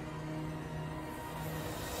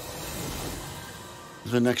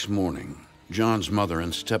 The next morning, John's mother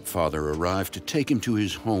and stepfather arrive to take him to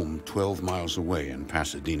his home 12 miles away in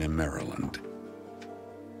Pasadena, Maryland.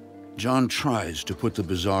 John tries to put the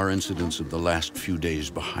bizarre incidents of the last few days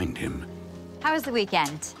behind him. How was the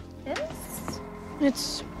weekend?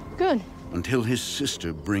 It's good. Until his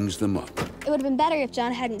sister brings them up. It would have been better if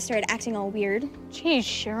John hadn't started acting all weird. Jeez,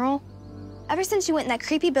 Cheryl. Ever since you went in that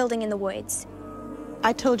creepy building in the woods.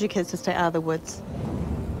 I told you kids to stay out of the woods.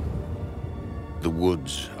 The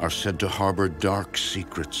woods are said to harbor dark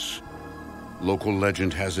secrets. Local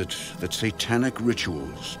legend has it that satanic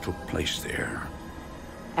rituals took place there.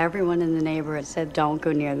 Everyone in the neighborhood said, don't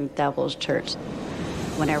go near the Devil's Church.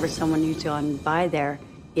 Whenever someone used to go by there,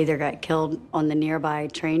 either got killed on the nearby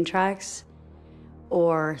train tracks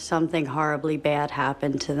or something horribly bad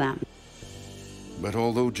happened to them. But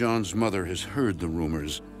although John's mother has heard the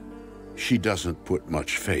rumors, she doesn't put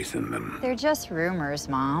much faith in them. They're just rumors,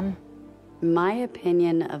 Mom. My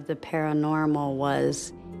opinion of the paranormal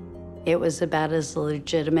was it was about as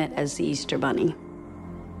legitimate as the Easter Bunny.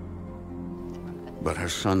 But her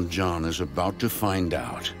son John is about to find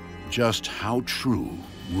out just how true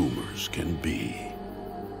rumors can be.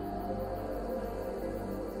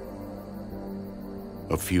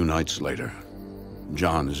 A few nights later,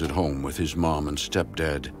 John is at home with his mom and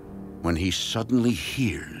stepdad when he suddenly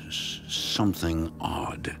hears something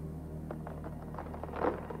odd.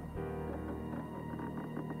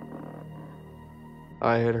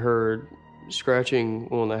 I had heard scratching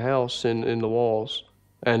on the house and in the walls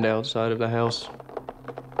and outside of the house.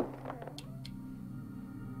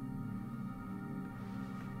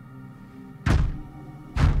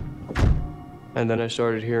 And then I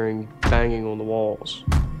started hearing banging on the walls.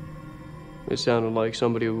 It sounded like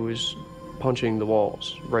somebody was punching the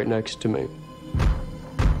walls right next to me.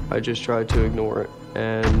 I just tried to ignore it,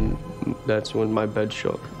 and that's when my bed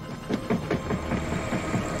shook.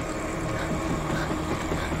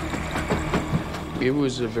 It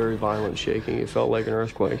was a very violent shaking. It felt like an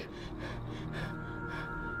earthquake.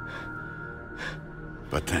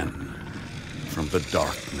 But then, from the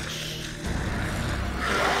darkness,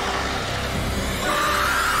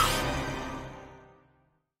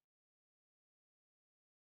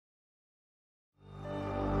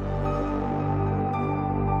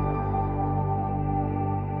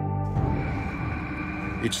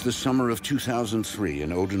 it's the summer of 2003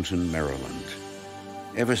 in Odenton, Maryland.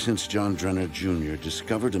 Ever since John Drenner Jr.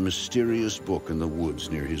 discovered a mysterious book in the woods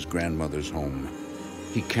near his grandmother's home,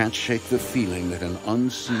 he can't shake the feeling that an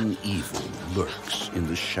unseen evil lurks in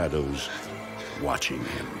the shadows, watching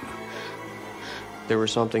him. There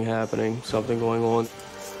was something happening, something going on.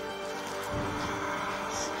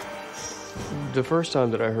 The first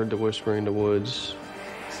time that I heard the whispering in the woods,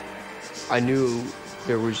 I knew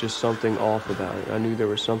there was just something off about it. I knew there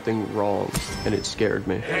was something wrong, and it scared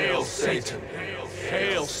me. Hail Satan!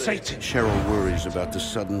 Hail Satan! Cheryl worries about the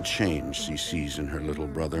sudden change she sees in her little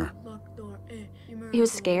brother. He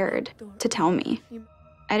was scared to tell me.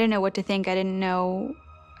 I didn't know what to think. I didn't know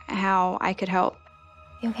how I could help.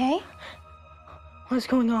 You okay? What's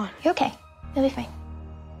going on? You okay? You'll be fine.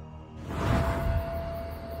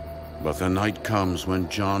 But the night comes when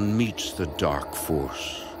John meets the dark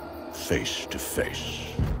force face to face.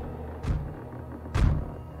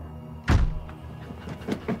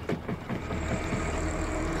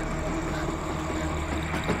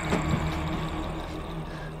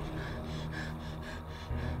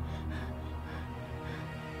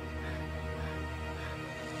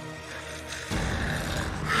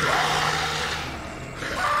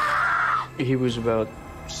 He was about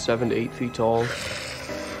 7 to 8 feet tall,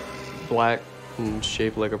 black and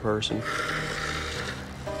shaped like a person.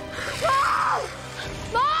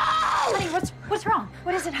 Mom! Honey, what's wrong?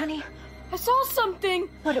 What is it, honey? I saw something.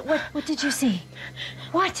 What did you see?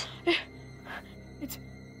 What? It's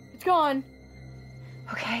gone.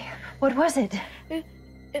 Okay. What was it?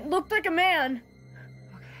 It looked like a man.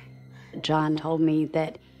 John told me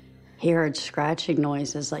that he heard scratching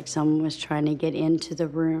noises, like someone was trying to get into the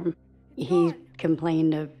room. He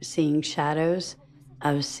complained of seeing shadows,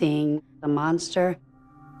 of seeing the monster.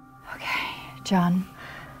 Okay, John,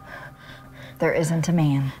 there isn't a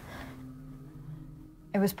man.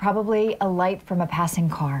 It was probably a light from a passing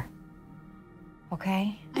car.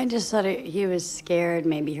 Okay? I just thought he was scared,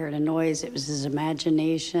 maybe heard a noise. It was his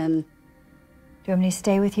imagination. Do you want me to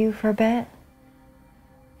stay with you for a bit?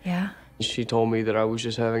 Yeah? She told me that I was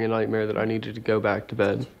just having a nightmare, that I needed to go back to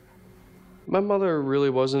bed. My mother really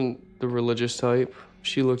wasn't the religious type.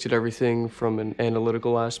 She looked at everything from an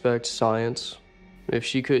analytical aspect, science. If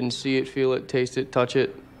she couldn't see it, feel it, taste it, touch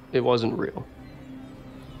it, it wasn't real.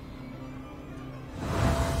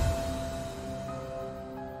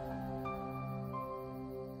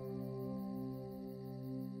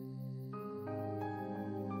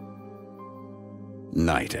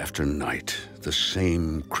 Night after night, the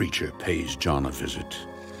same creature pays John a visit.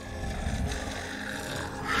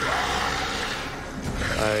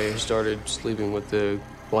 I started sleeping with the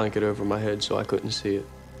blanket over my head so I couldn't see it.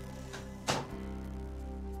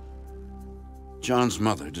 John's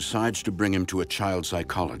mother decides to bring him to a child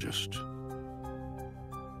psychologist.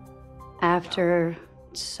 After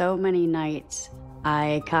so many nights,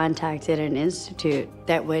 I contacted an institute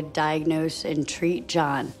that would diagnose and treat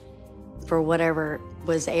John for whatever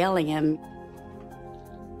was ailing him.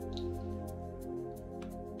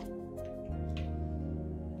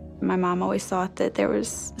 My mom always thought that there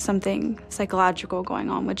was something psychological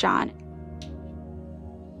going on with John.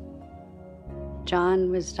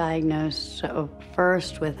 John was diagnosed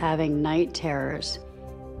first with having night terrors,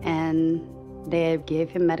 and they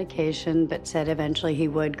gave him medication, but said eventually he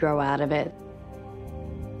would grow out of it.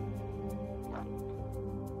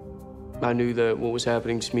 I knew that what was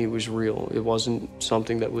happening to me was real. It wasn't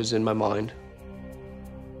something that was in my mind.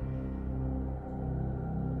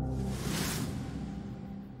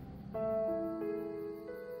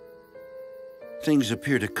 Things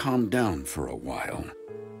appear to calm down for a while.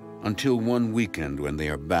 Until one weekend when they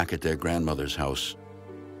are back at their grandmother's house,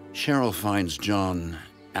 Cheryl finds John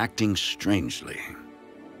acting strangely.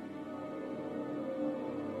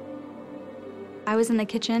 I was in the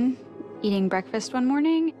kitchen eating breakfast one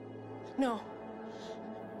morning. No.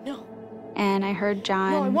 No. And I heard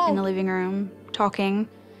John in the living room talking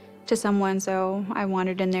to someone, so I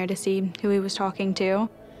wandered in there to see who he was talking to.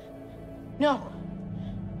 No.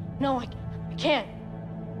 No, I can't.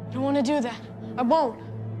 I don't want to do that. I won't.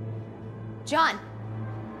 John.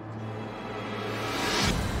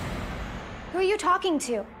 Who are you talking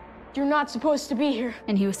to? You're not supposed to be here.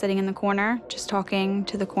 And he was sitting in the corner, just talking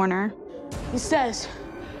to the corner. He says,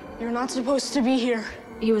 you're not supposed to be here.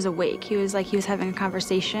 He was awake. He was like he was having a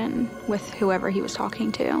conversation with whoever he was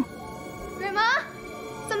talking to. Grandma?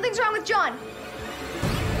 Something's wrong with John.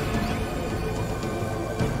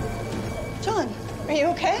 John, are you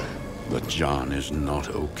okay? But John is not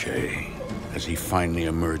okay as he finally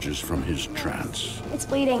emerges from his trance. It's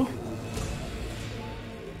bleeding.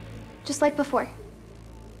 Just like before.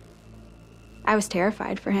 I was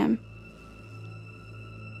terrified for him.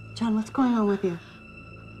 John, what's going on with you?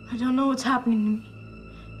 I don't know what's happening to me.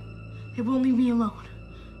 It won't leave me alone.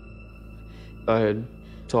 I had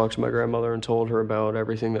talked to my grandmother and told her about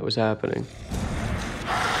everything that was happening.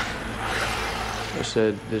 I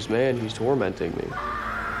said, this man, he's tormenting me.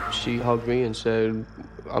 She hugged me and said,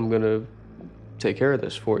 I'm gonna take care of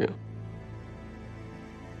this for you.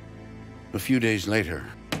 A few days later,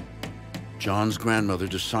 John's grandmother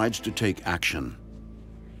decides to take action.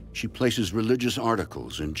 She places religious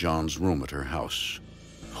articles in John's room at her house,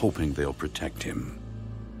 hoping they'll protect him.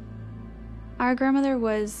 Our grandmother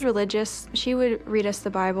was religious. She would read us the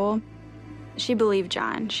Bible. She believed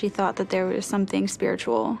John. She thought that there was something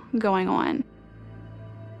spiritual going on.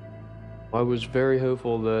 I was very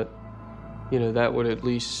hopeful that, that would at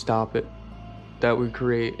least stop it. That would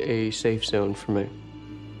create a safe zone for me.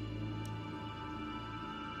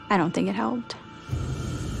 I don't think it helped.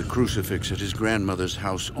 The crucifix at his grandmother's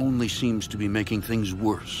house only seems to be making things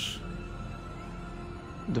worse.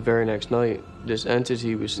 The very next night, this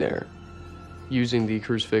entity was there. Using the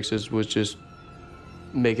crucifixes was just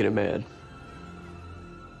making it mad.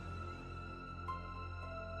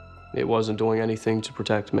 It wasn't doing anything to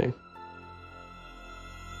protect me.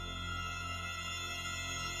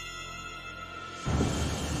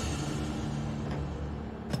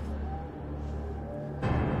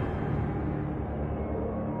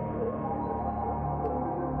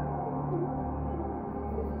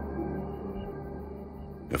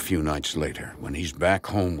 A few nights later, when he's back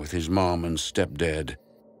home with his mom and stepdad,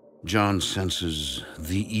 John senses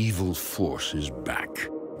the evil force is back.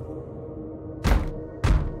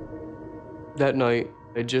 That night,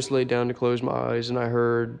 I just laid down to close my eyes and I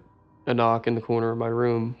heard a knock in the corner of my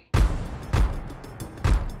room.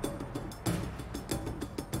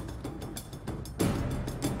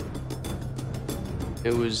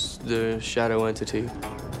 It was the shadow entity.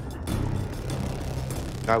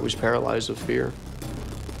 I was paralyzed with fear.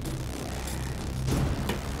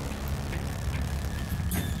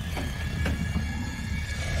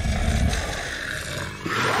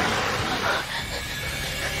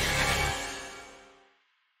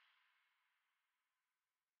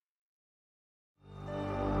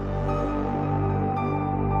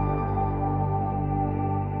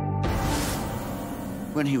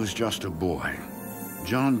 When he was just a boy,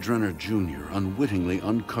 John Drenner Jr. unwittingly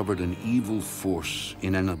uncovered an evil force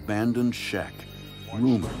in an abandoned shack,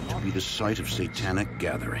 rumored to be the site of satanic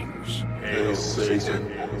gatherings. Hail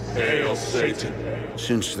Satan! Hail Satan!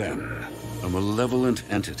 Since then, a malevolent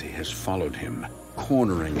entity has followed him,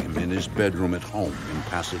 cornering him in his bedroom at home in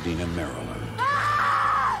Pasadena, Maryland.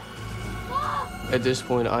 At this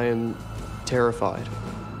point, I am terrified.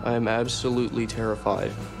 I am absolutely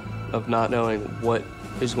terrified of not knowing what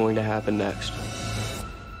is going to happen next.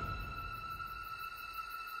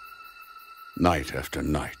 Night after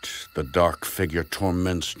night, the dark figure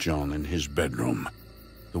torments John in his bedroom,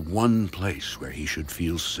 the one place where he should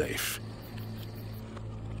feel safe.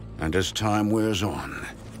 And as time wears on,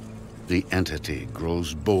 the entity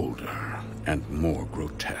grows bolder and more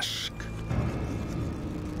grotesque.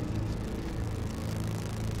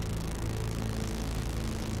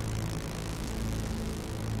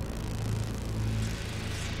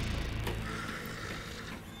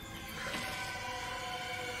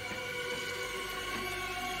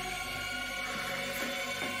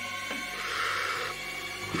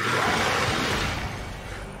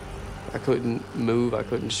 I couldn't move, I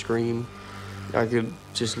couldn't scream. I could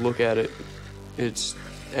just look at it. It's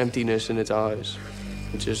emptiness in its eyes.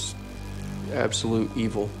 It's just absolute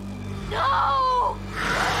evil. No!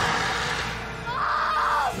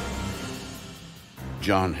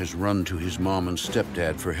 John has run to his mom and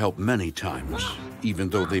stepdad for help many times, even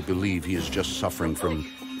though they believe he is just suffering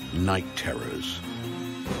from night terrors.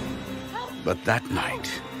 But that night,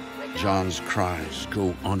 John's cries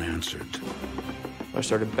go unanswered. I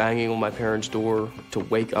started banging on my parents' door to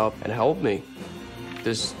wake up and help me.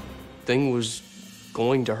 This thing was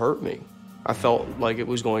going to hurt me. I felt like it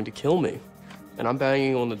was going to kill me. And I'm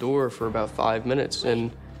banging on the door for about 5 minutes and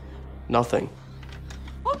nothing.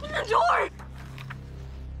 Open the door!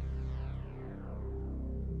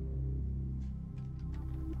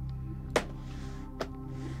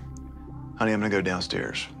 Honey, I'm gonna go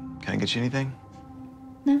downstairs. Can I get you anything?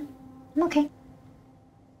 No, I'm okay.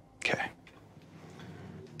 Okay.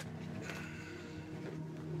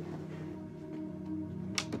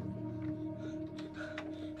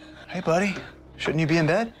 Hey, buddy. Shouldn't you be in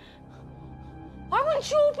bed? Why wouldn't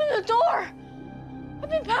you open the door? I've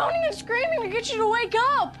been pounding and screaming to get you to wake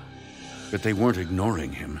up. But they weren't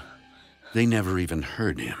ignoring him. They never even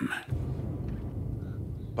heard him.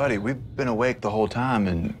 Buddy, we've been awake the whole time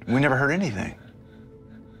and we never heard anything.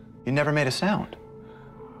 You never made a sound.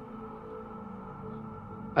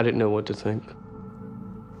 I didn't know what to think.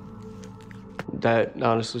 That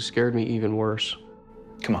honestly scared me even worse.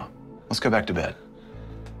 Come on, let's go back to bed.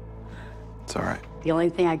 It's all right. The only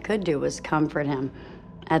thing I could do was comfort him.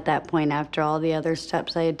 At that point, after all the other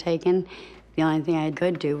steps I had taken, the only thing I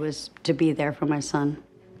could do was to be there for my son.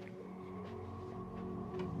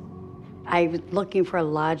 I was looking for a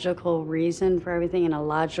logical reason for everything and a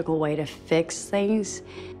logical way to fix things,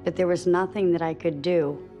 but there was nothing that I could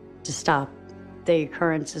do to stop the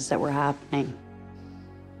occurrences that were happening.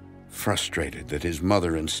 Frustrated that his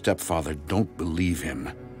mother and stepfather don't believe him,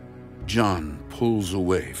 John pulls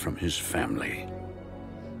away from his family.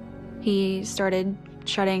 He started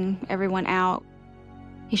shutting everyone out.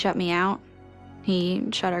 He shut me out. He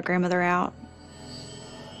shut our grandmother out.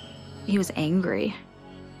 He was angry.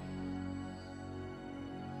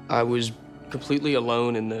 I was completely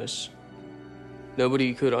alone in this.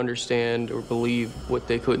 Nobody could understand or believe what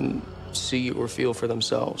they couldn't see or feel for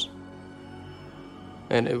themselves.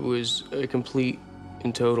 And it was a complete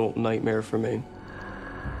and total nightmare for me.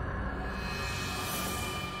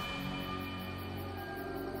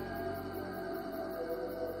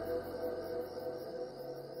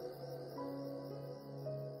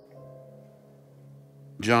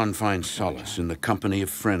 John finds solace in the company of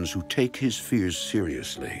friends who take his fears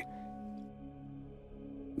seriously.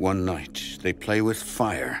 One night, they play with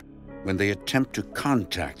fire when they attempt to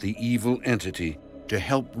contact the evil entity to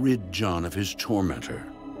help rid John of his tormentor.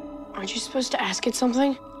 Aren't you supposed to ask it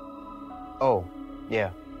something? Oh,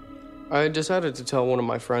 yeah. I decided to tell one of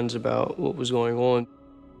my friends about what was going on.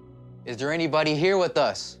 Is there anybody here with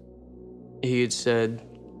us? He had said,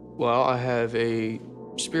 well, I have a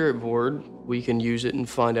spirit board. We can use it and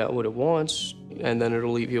find out what it wants, and then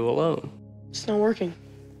it'll leave you alone. It's not working.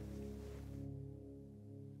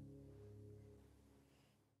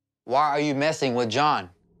 Why are you messing with John?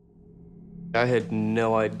 I had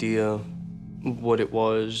no idea what it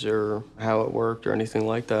was or how it worked or anything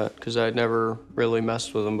like that, because I'd never really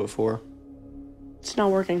messed with him before. It's not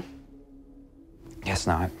working. Guess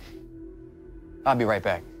not. I'll be right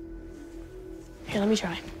back. Here, let me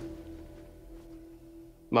try.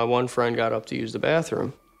 My one friend got up to use the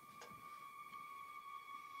bathroom.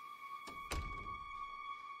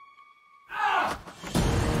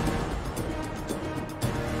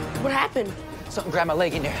 What happened? Something grabbed my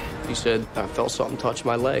leg in there. He said, I felt something touch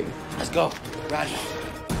my leg. Let's go. Roddy.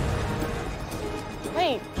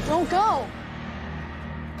 Wait, don't go.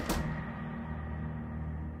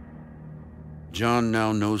 John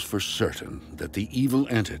now knows for certain that the evil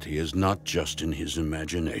entity is not just in his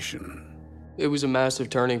imagination. It was a massive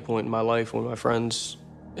turning point in my life when my friends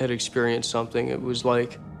had experienced something. It was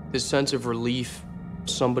like this sense of relief.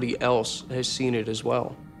 Somebody else has seen it as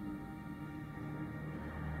well.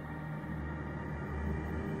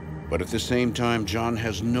 But at the same time, John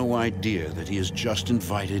has no idea that he has just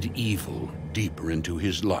invited evil deeper into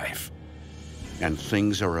his life. And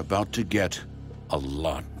things are about to get a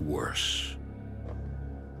lot worse.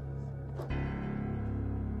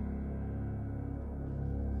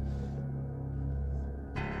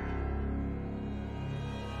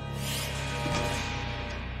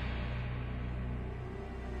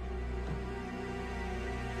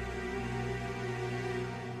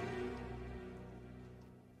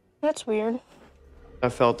 That's weird. I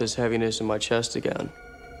felt this heaviness in my chest again.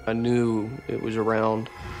 I knew it was around.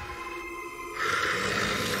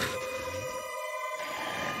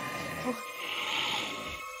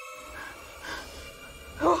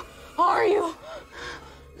 Who are you?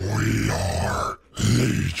 We are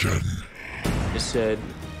Legion. This said,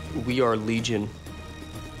 "We are Legion,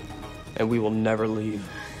 and we will never leave."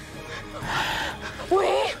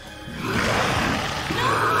 Wait!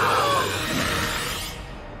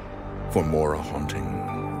 For more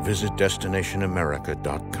haunting, visit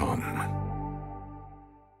DestinationAmerica.com.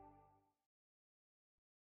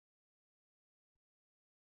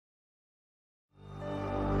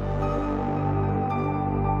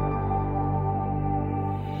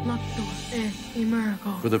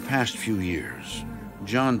 For the past few years,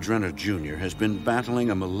 John Drenner Jr. has been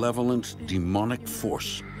battling a malevolent, demonic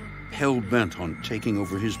force hell-bent on taking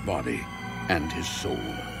over his body and his soul.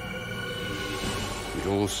 It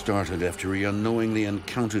all started after he unknowingly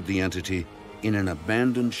encountered the entity in an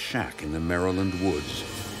abandoned shack in the Maryland woods.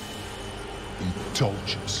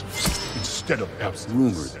 Indulgence instead of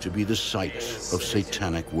abstinence. Rumored to be the site of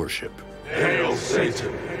satanic worship. Hail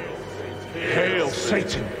Satan! Hail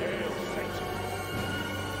Satan!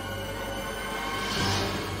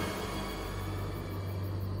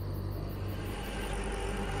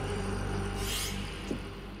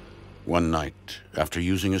 One night, after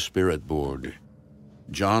using a spirit board,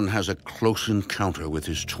 John has a close encounter with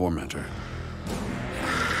his tormentor.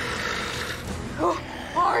 Who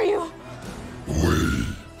are you? We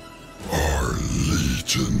are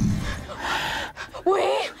Legion. We?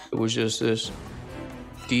 It was just this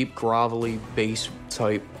deep, grovelly,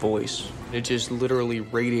 bass-type voice. It just literally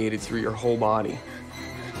radiated through your whole body.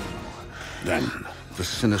 Then, the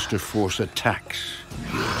sinister force attacks.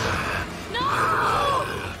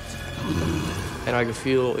 And I could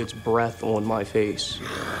feel its breath on my face.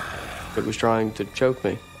 It was trying to choke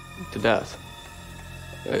me to death.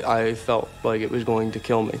 I felt like it was going to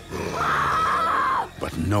kill me.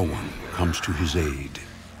 But no one comes to his aid.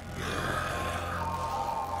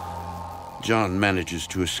 John manages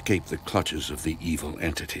to escape the clutches of the evil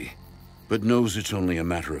entity, but knows it's only a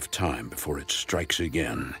matter of time before it strikes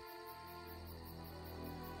again.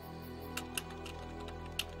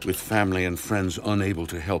 With family and friends unable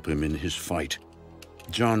to help him in his fight,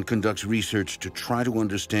 John conducts research to try to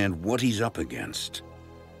understand what he's up against.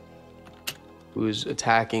 It was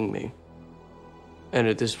attacking me. And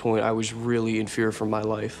at this point, I was really in fear for my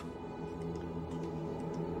life.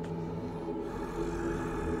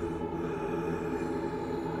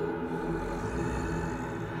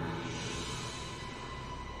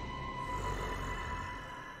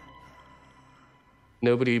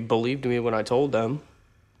 Nobody believed me when I told them.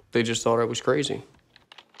 They just thought I was crazy.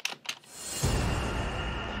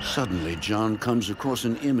 Suddenly, John comes across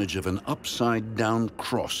an image of an upside-down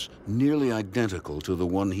cross, nearly identical to the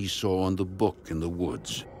one he saw on the book in the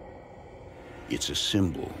woods. It's a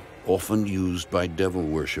symbol often used by devil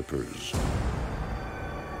worshippers.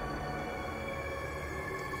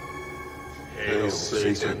 Hail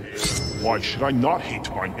Satan! Why should I not hate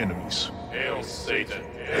my enemies? Hail Satan!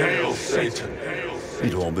 Hail Satan!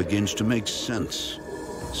 It all begins to make sense.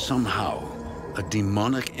 Somehow, a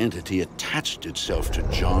demonic entity attached itself to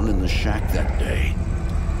John in the shack that day.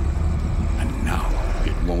 And now,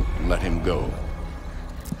 it won't let him go.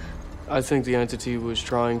 I think the entity was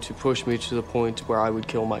trying to push me to the point where I would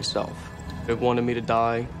kill myself. It wanted me to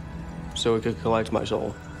die so it could collect my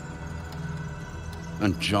soul.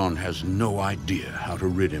 And John has no idea how to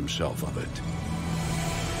rid himself of it.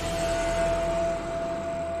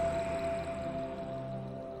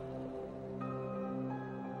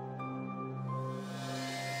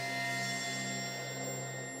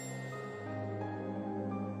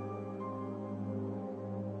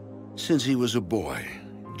 Since he was a boy,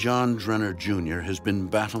 John Drenner Jr. has been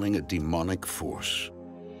battling a demonic force.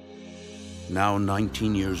 Now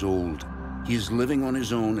 19 years old, he is living on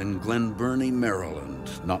his own in Glen Burnie, Maryland,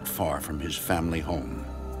 not far from his family home.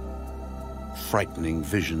 Frightening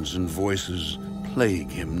visions and voices plague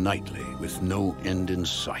him nightly with no end in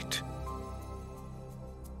sight.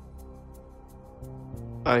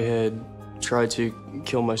 I had tried to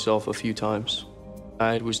kill myself a few times.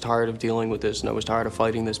 I was tired of dealing with this, and I was tired of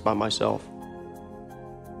fighting this by myself.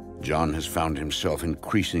 John has found himself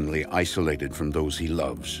increasingly isolated from those he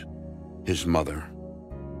loves. His mother.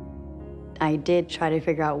 I did try to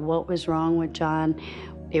figure out what was wrong with John.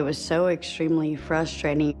 It was so extremely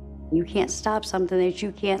frustrating. You can't stop something that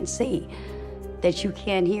you can't see, that you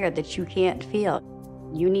can't hear, that you can't feel.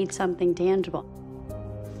 You need something tangible.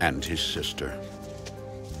 And his sister.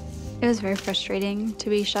 It was very frustrating to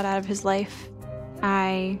be shut out of his life.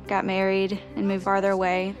 I got married and moved farther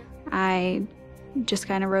away. I just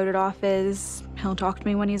kind of wrote it off as he'll talk to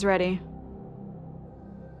me when he's ready.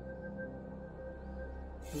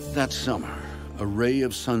 That summer, a ray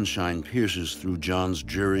of sunshine pierces through John's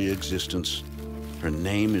dreary existence. Her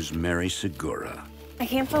name is Mary Segura. I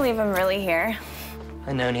can't believe I'm really here.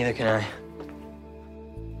 I know, neither can I.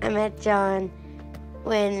 I met John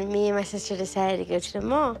when me and my sister decided to go to the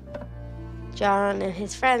mall. John and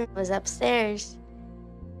his friend was upstairs,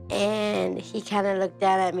 and he kind of looked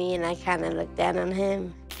down at me, and I kind of looked down on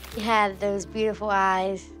him. He had those beautiful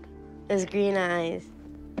eyes, those green eyes.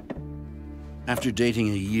 After dating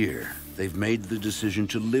a year, they've made the decision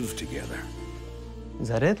to live together. Is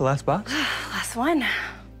that it? The last box? Last one.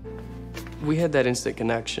 We had that instant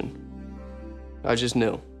connection. I just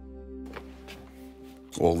knew.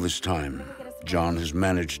 All this time, John has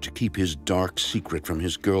managed to keep his dark secret from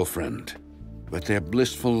his girlfriend. But their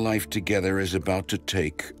blissful life together is about to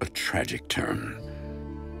take a tragic turn.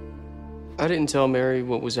 I didn't tell Mary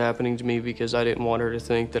what was happening to me because I didn't want her to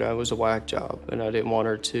think that I was a whack job, and I didn't want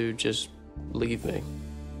her to just leave me.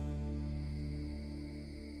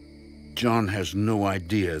 John has no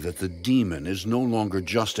idea that the demon is no longer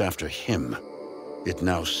just after him. It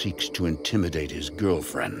now seeks to intimidate his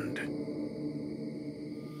girlfriend.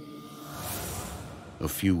 A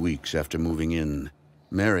few weeks after moving in,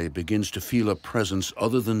 Mary begins to feel a presence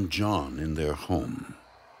other than John in their home.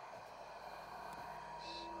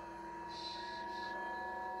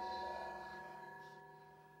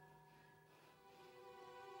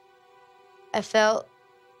 I felt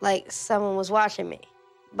like someone was watching me,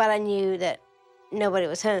 but I knew that nobody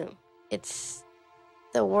was home. It's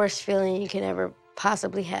the worst feeling you can ever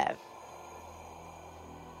possibly have.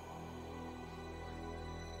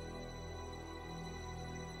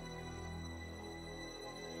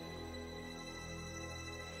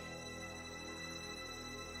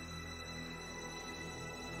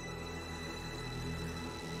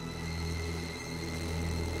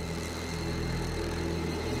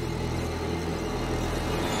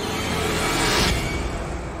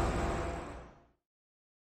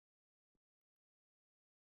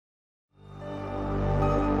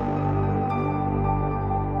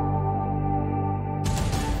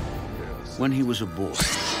 When he was a boy,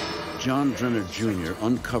 John Drenner Jr.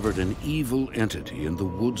 uncovered an evil entity in the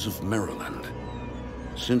woods of Maryland.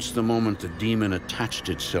 Since the moment the demon attached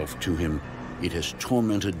itself to him, it has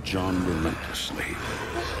tormented John relentlessly.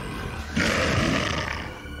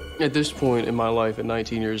 At this point in my life, at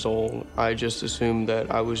 19 years old, I just assumed that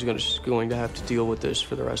I was going to have to deal with this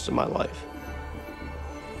for the rest of my life.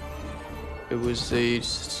 It was a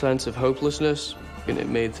sense of hopelessness, and it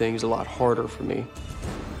made things a lot harder for me,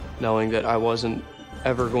 knowing that I wasn't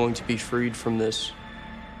ever going to be freed from this.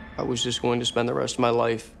 I was just going to spend the rest of my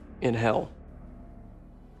life in hell.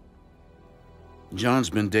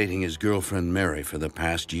 John's been dating his girlfriend Mary for the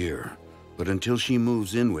past year, but until she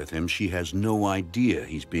moves in with him, she has no idea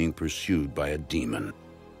he's being pursued by a demon.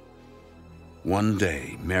 One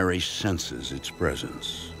day, Mary senses its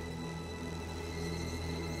presence.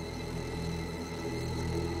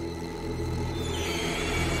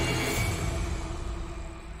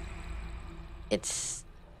 It's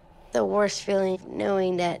the worst feeling,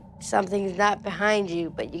 knowing that something's not behind you,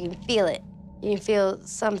 but you can feel it. You can feel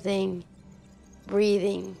something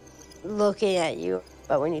breathing, looking at you,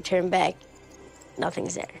 but when you turn back,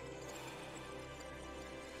 nothing's there.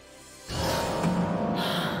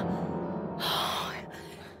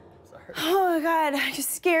 Oh my God, you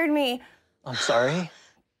scared me. I'm sorry.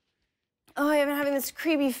 Oh, I've been having this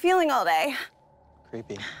creepy feeling all day.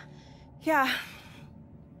 Creepy. Yeah.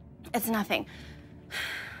 It's nothing.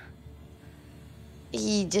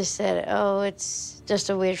 He just said, oh, it's just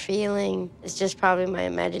a weird feeling. It's just probably my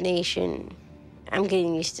imagination. I'm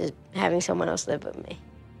getting used to having someone else live with me.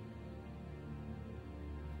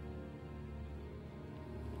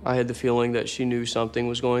 I had the feeling that she knew something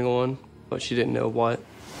was going on, but she didn't know what.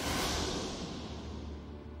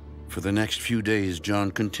 For the next few days, John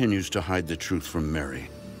continues to hide the truth from Mary,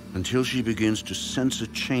 until she begins to sense a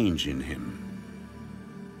change in him.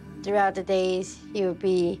 Throughout the days, he would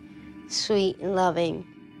be sweet and loving.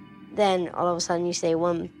 Then, all of a sudden, you say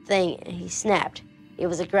one thing, and he snapped. It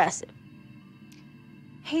was aggressive.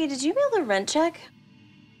 Hey, did you mail the rent check?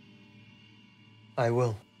 I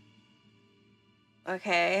will.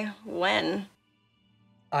 Okay, when?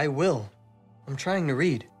 I will. I'm trying to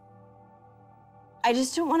read. I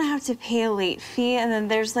just don't want to have to pay a late fee, and then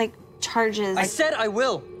there's, like, charges. I said I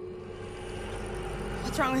will!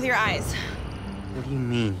 What's wrong with your eyes? What do you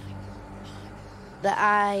mean? The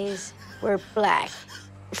eyes were black,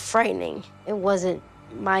 frightening. It wasn't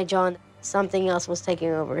my John. Something else was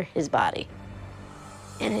taking over his body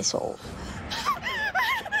and his soul.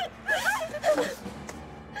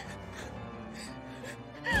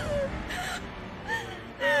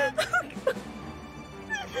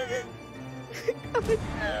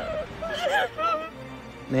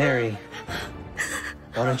 Mary.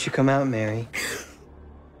 Why don't you come out, Mary?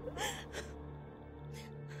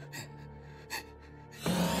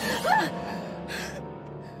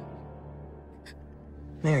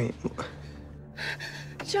 Mary.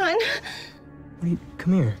 John.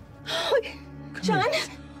 Come here. Oh, John.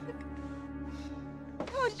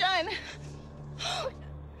 Oh, John. Oh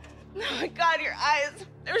my God, your eyes.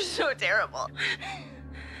 They're so terrible.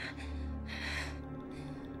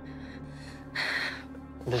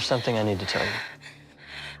 There's something I need to tell you.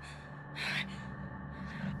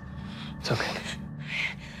 It's okay.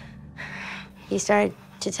 He started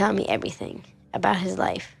to tell me everything about his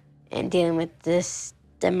life and dealing with this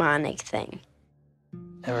demonic thing.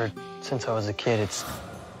 Ever since I was a kid, it's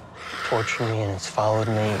tortured me and it's followed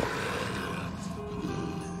me.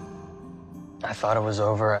 I thought it was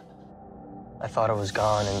over. I thought it was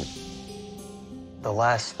gone, and the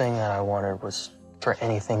last thing that I wanted was for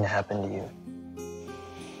anything to happen to you.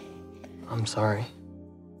 I'm sorry.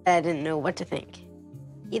 I didn't know what to think.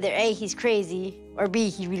 Either A, he's crazy, or B,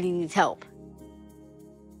 he really needs help.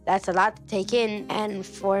 That's a lot to take in, and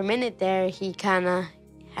for a minute there, he kind of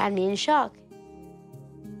had me in shock.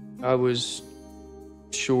 I was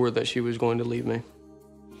sure that she was going to leave me.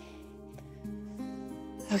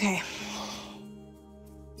 Okay.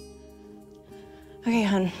 Okay,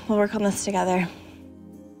 hon, we'll work on this together.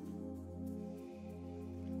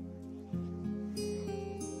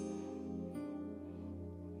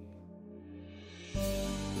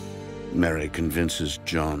 Mary convinces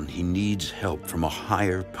John he needs help from a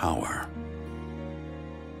higher power.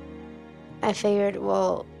 I figured,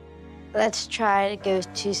 well, let's try to go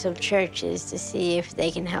to some churches to see if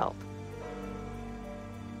they can help.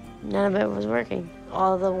 None of it was working.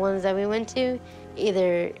 All the ones that we went to,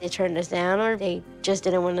 either they turned us down or they just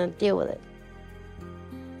didn't want to deal with it.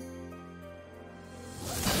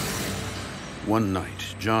 One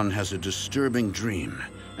night, John has a disturbing dream,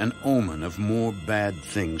 an omen of more bad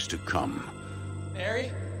things to come.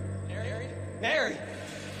 Mary? Mary? Mary?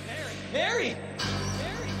 Mary?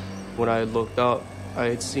 When I had looked up, I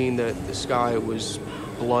had seen that the sky was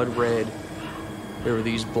blood red. There were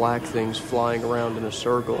these black things flying around in a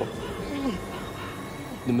circle.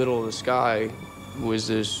 In the middle of the sky was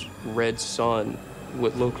this red sun,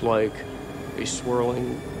 what looked like a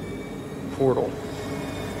swirling portal.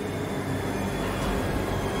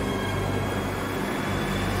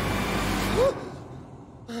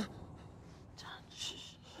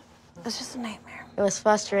 It's just a nightmare. It was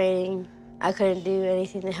frustrating. I couldn't do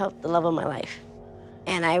anything to help the love of my life.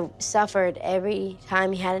 And I suffered every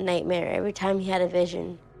time he had a nightmare, every time he had a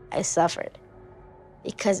vision. I suffered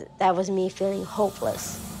because that was me feeling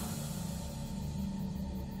hopeless.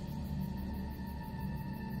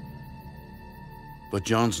 But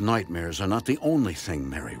John's nightmares are not the only thing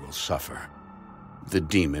Mary will suffer. The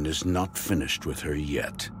demon is not finished with her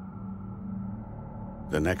yet.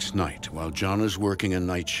 The next night, while John is working a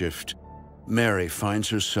night shift, Mary finds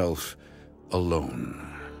herself alone.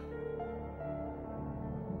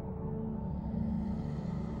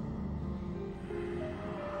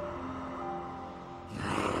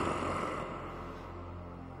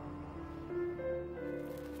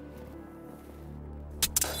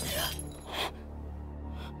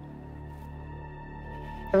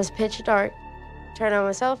 It was pitch dark. Turned on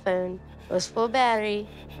my cell phone. It was full battery.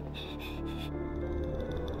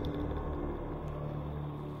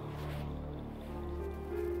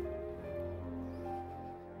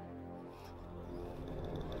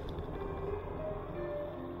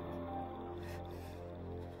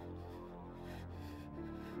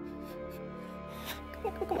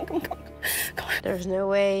 There was no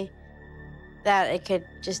way that it could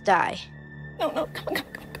just die. No, come on.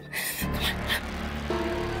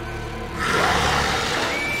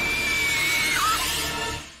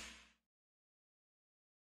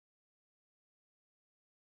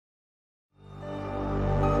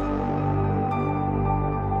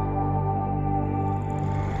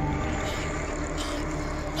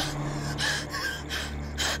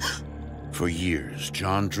 For years,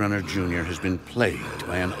 John Drenner Jr. has been plagued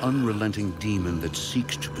by an unrelenting demon that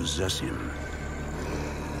seeks to possess him.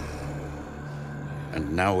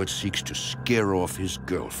 And now it seeks to scare off his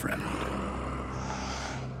girlfriend.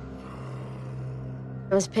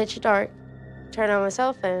 It was pitch dark. Turned on my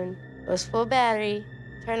cell phone. It was full battery.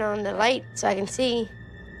 Turned on the light so I can see.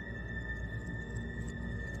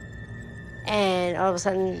 And all of a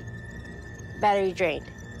sudden, battery drained.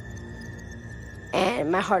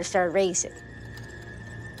 And my heart started racing.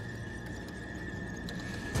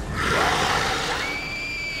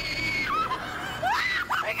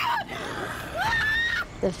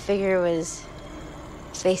 The figure was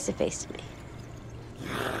face to face to me.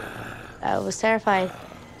 I was terrified.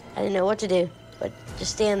 I didn't know what to do, but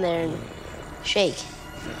just stand there and shake.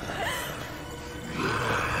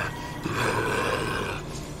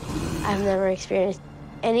 I've never experienced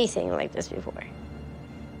anything like this before.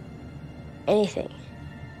 Anything.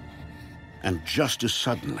 And just as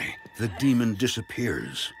suddenly, the demon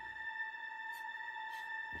disappears.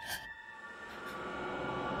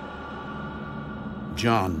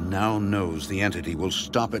 John now knows the entity will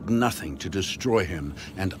stop at nothing to destroy him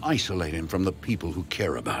and isolate him from the people who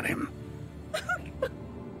care about him.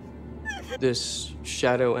 This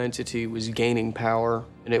shadow entity was gaining power,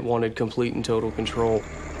 and it wanted complete and total control.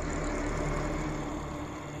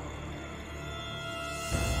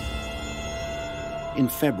 In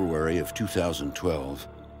February of 2012,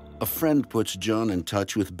 a friend puts John in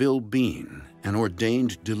touch with Bill Bean, an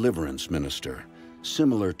ordained deliverance minister,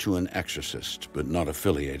 similar to an exorcist, but not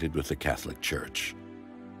affiliated with the Catholic Church.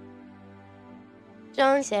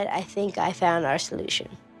 John said, I think I found our solution.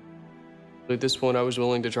 At this point, I was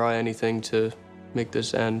willing to try anything to make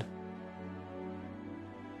this end.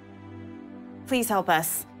 Please help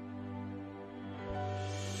us.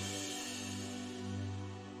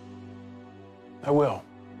 I will.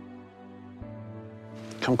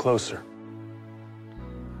 Come closer.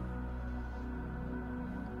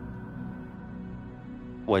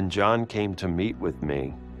 When John came to meet with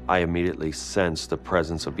me, I immediately sensed the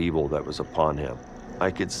presence of evil that was upon him. I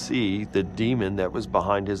could see the demon that was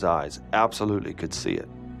behind his eyes, absolutely could see it.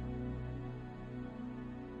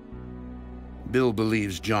 Bill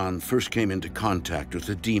believes John first came into contact with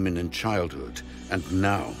the demon in childhood, and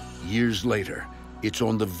now, years later, it's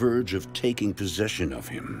on the verge of taking possession of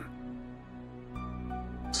him.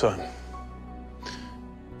 Son,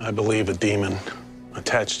 I believe a demon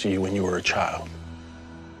attached to you when you were a child.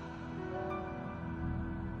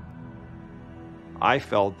 I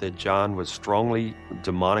felt that John was strongly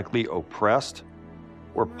demonically oppressed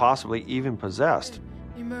or possibly even possessed.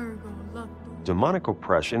 Demonic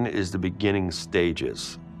oppression is the beginning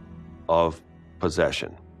stages of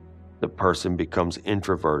possession. The person becomes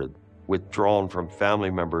introverted, withdrawn from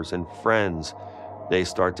family members and friends. They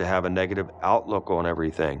start to have a negative outlook on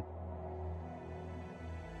everything.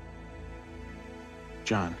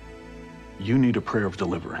 John, you need a prayer of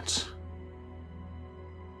deliverance.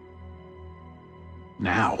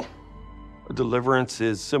 Now. Deliverance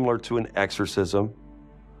is similar to an exorcism.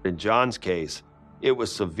 In John's case, it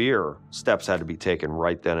was severe. Steps had to be taken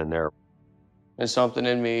right then and there. And something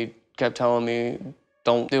in me kept telling me,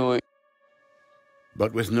 don't do it.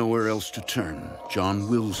 But with nowhere else to turn, John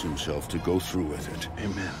wills himself to go through with it.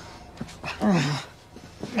 Amen.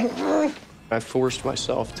 I forced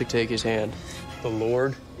myself to take his hand. The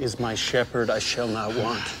Lord is my shepherd, I shall not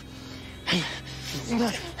want.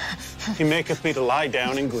 He maketh me to lie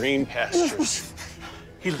down in green pastures.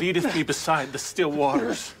 He leadeth me beside the still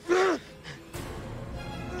waters.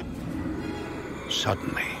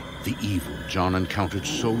 Suddenly, the evil John encountered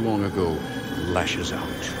so long ago lashes out.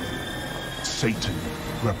 Satan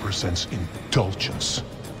represents indulgence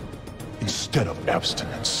instead of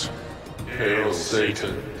abstinence. Hail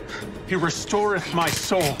Satan. He restoreth my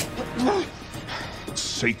soul.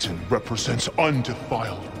 Satan represents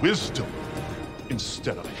undefiled wisdom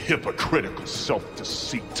instead of hypocritical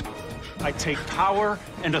self-deceit. I take power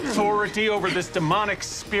and authority over this demonic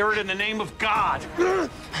spirit in the name of God.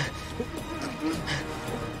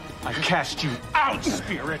 I cast you out,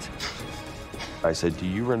 spirit. I said, do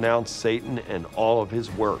you renounce Satan and all of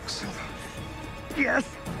his works? Yes,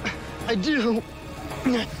 I do.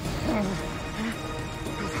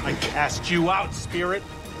 I cast you out, spirit.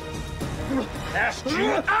 Cast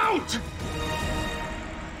you out!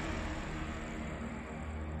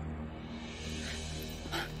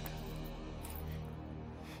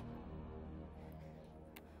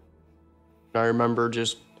 I remember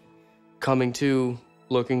just coming to,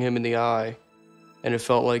 looking him in the eye, and it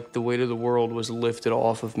felt like the weight of the world was lifted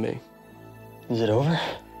off of me. Is it over?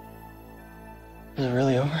 Is it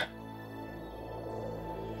really over?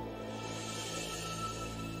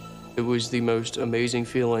 It was the most amazing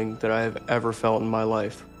feeling that I have ever felt in my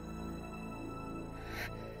life.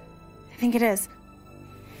 I think it is.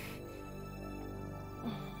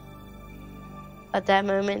 At that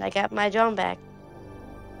moment, I got my John back.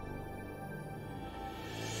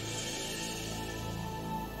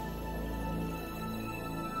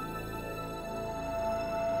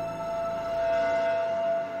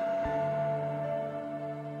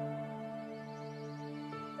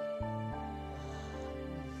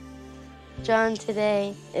 John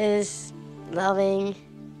today is loving,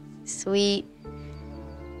 sweet.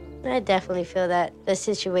 I definitely feel that the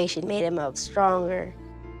situation made him a stronger,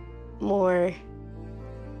 more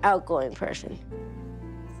outgoing person.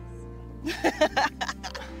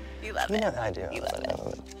 You love it. I do. You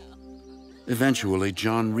love it. Eventually,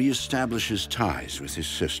 John reestablishes ties with his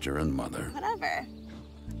sister and mother. Whatever.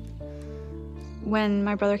 When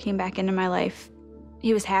my brother came back into my life,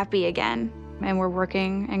 he was happy again, and we're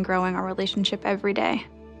working and growing our relationship every day.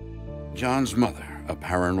 John's mother, a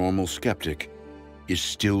paranormal skeptic, is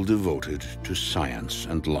still devoted to science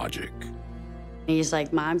and logic. He's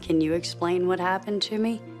like, Mom, can you explain what happened to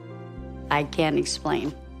me? I can't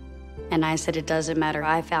explain. And I said, it doesn't matter.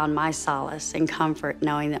 I found my solace and comfort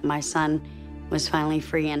knowing that my son was finally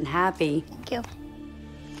free and happy. Thank you.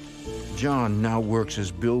 John now works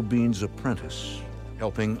as Bill Bean's apprentice,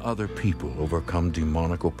 helping other people overcome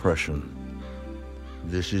demonic oppression.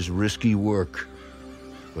 This is risky work,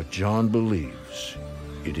 but John believes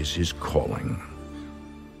it is his calling.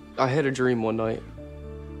 I had a dream one night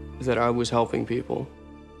that I was helping people.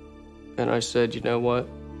 And I said, you know what?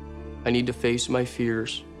 I need to face my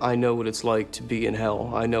fears. I know what it's like to be in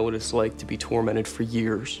hell. I know what it's like to be tormented for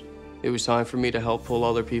years. It was time for me to help pull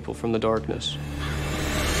other people from the darkness.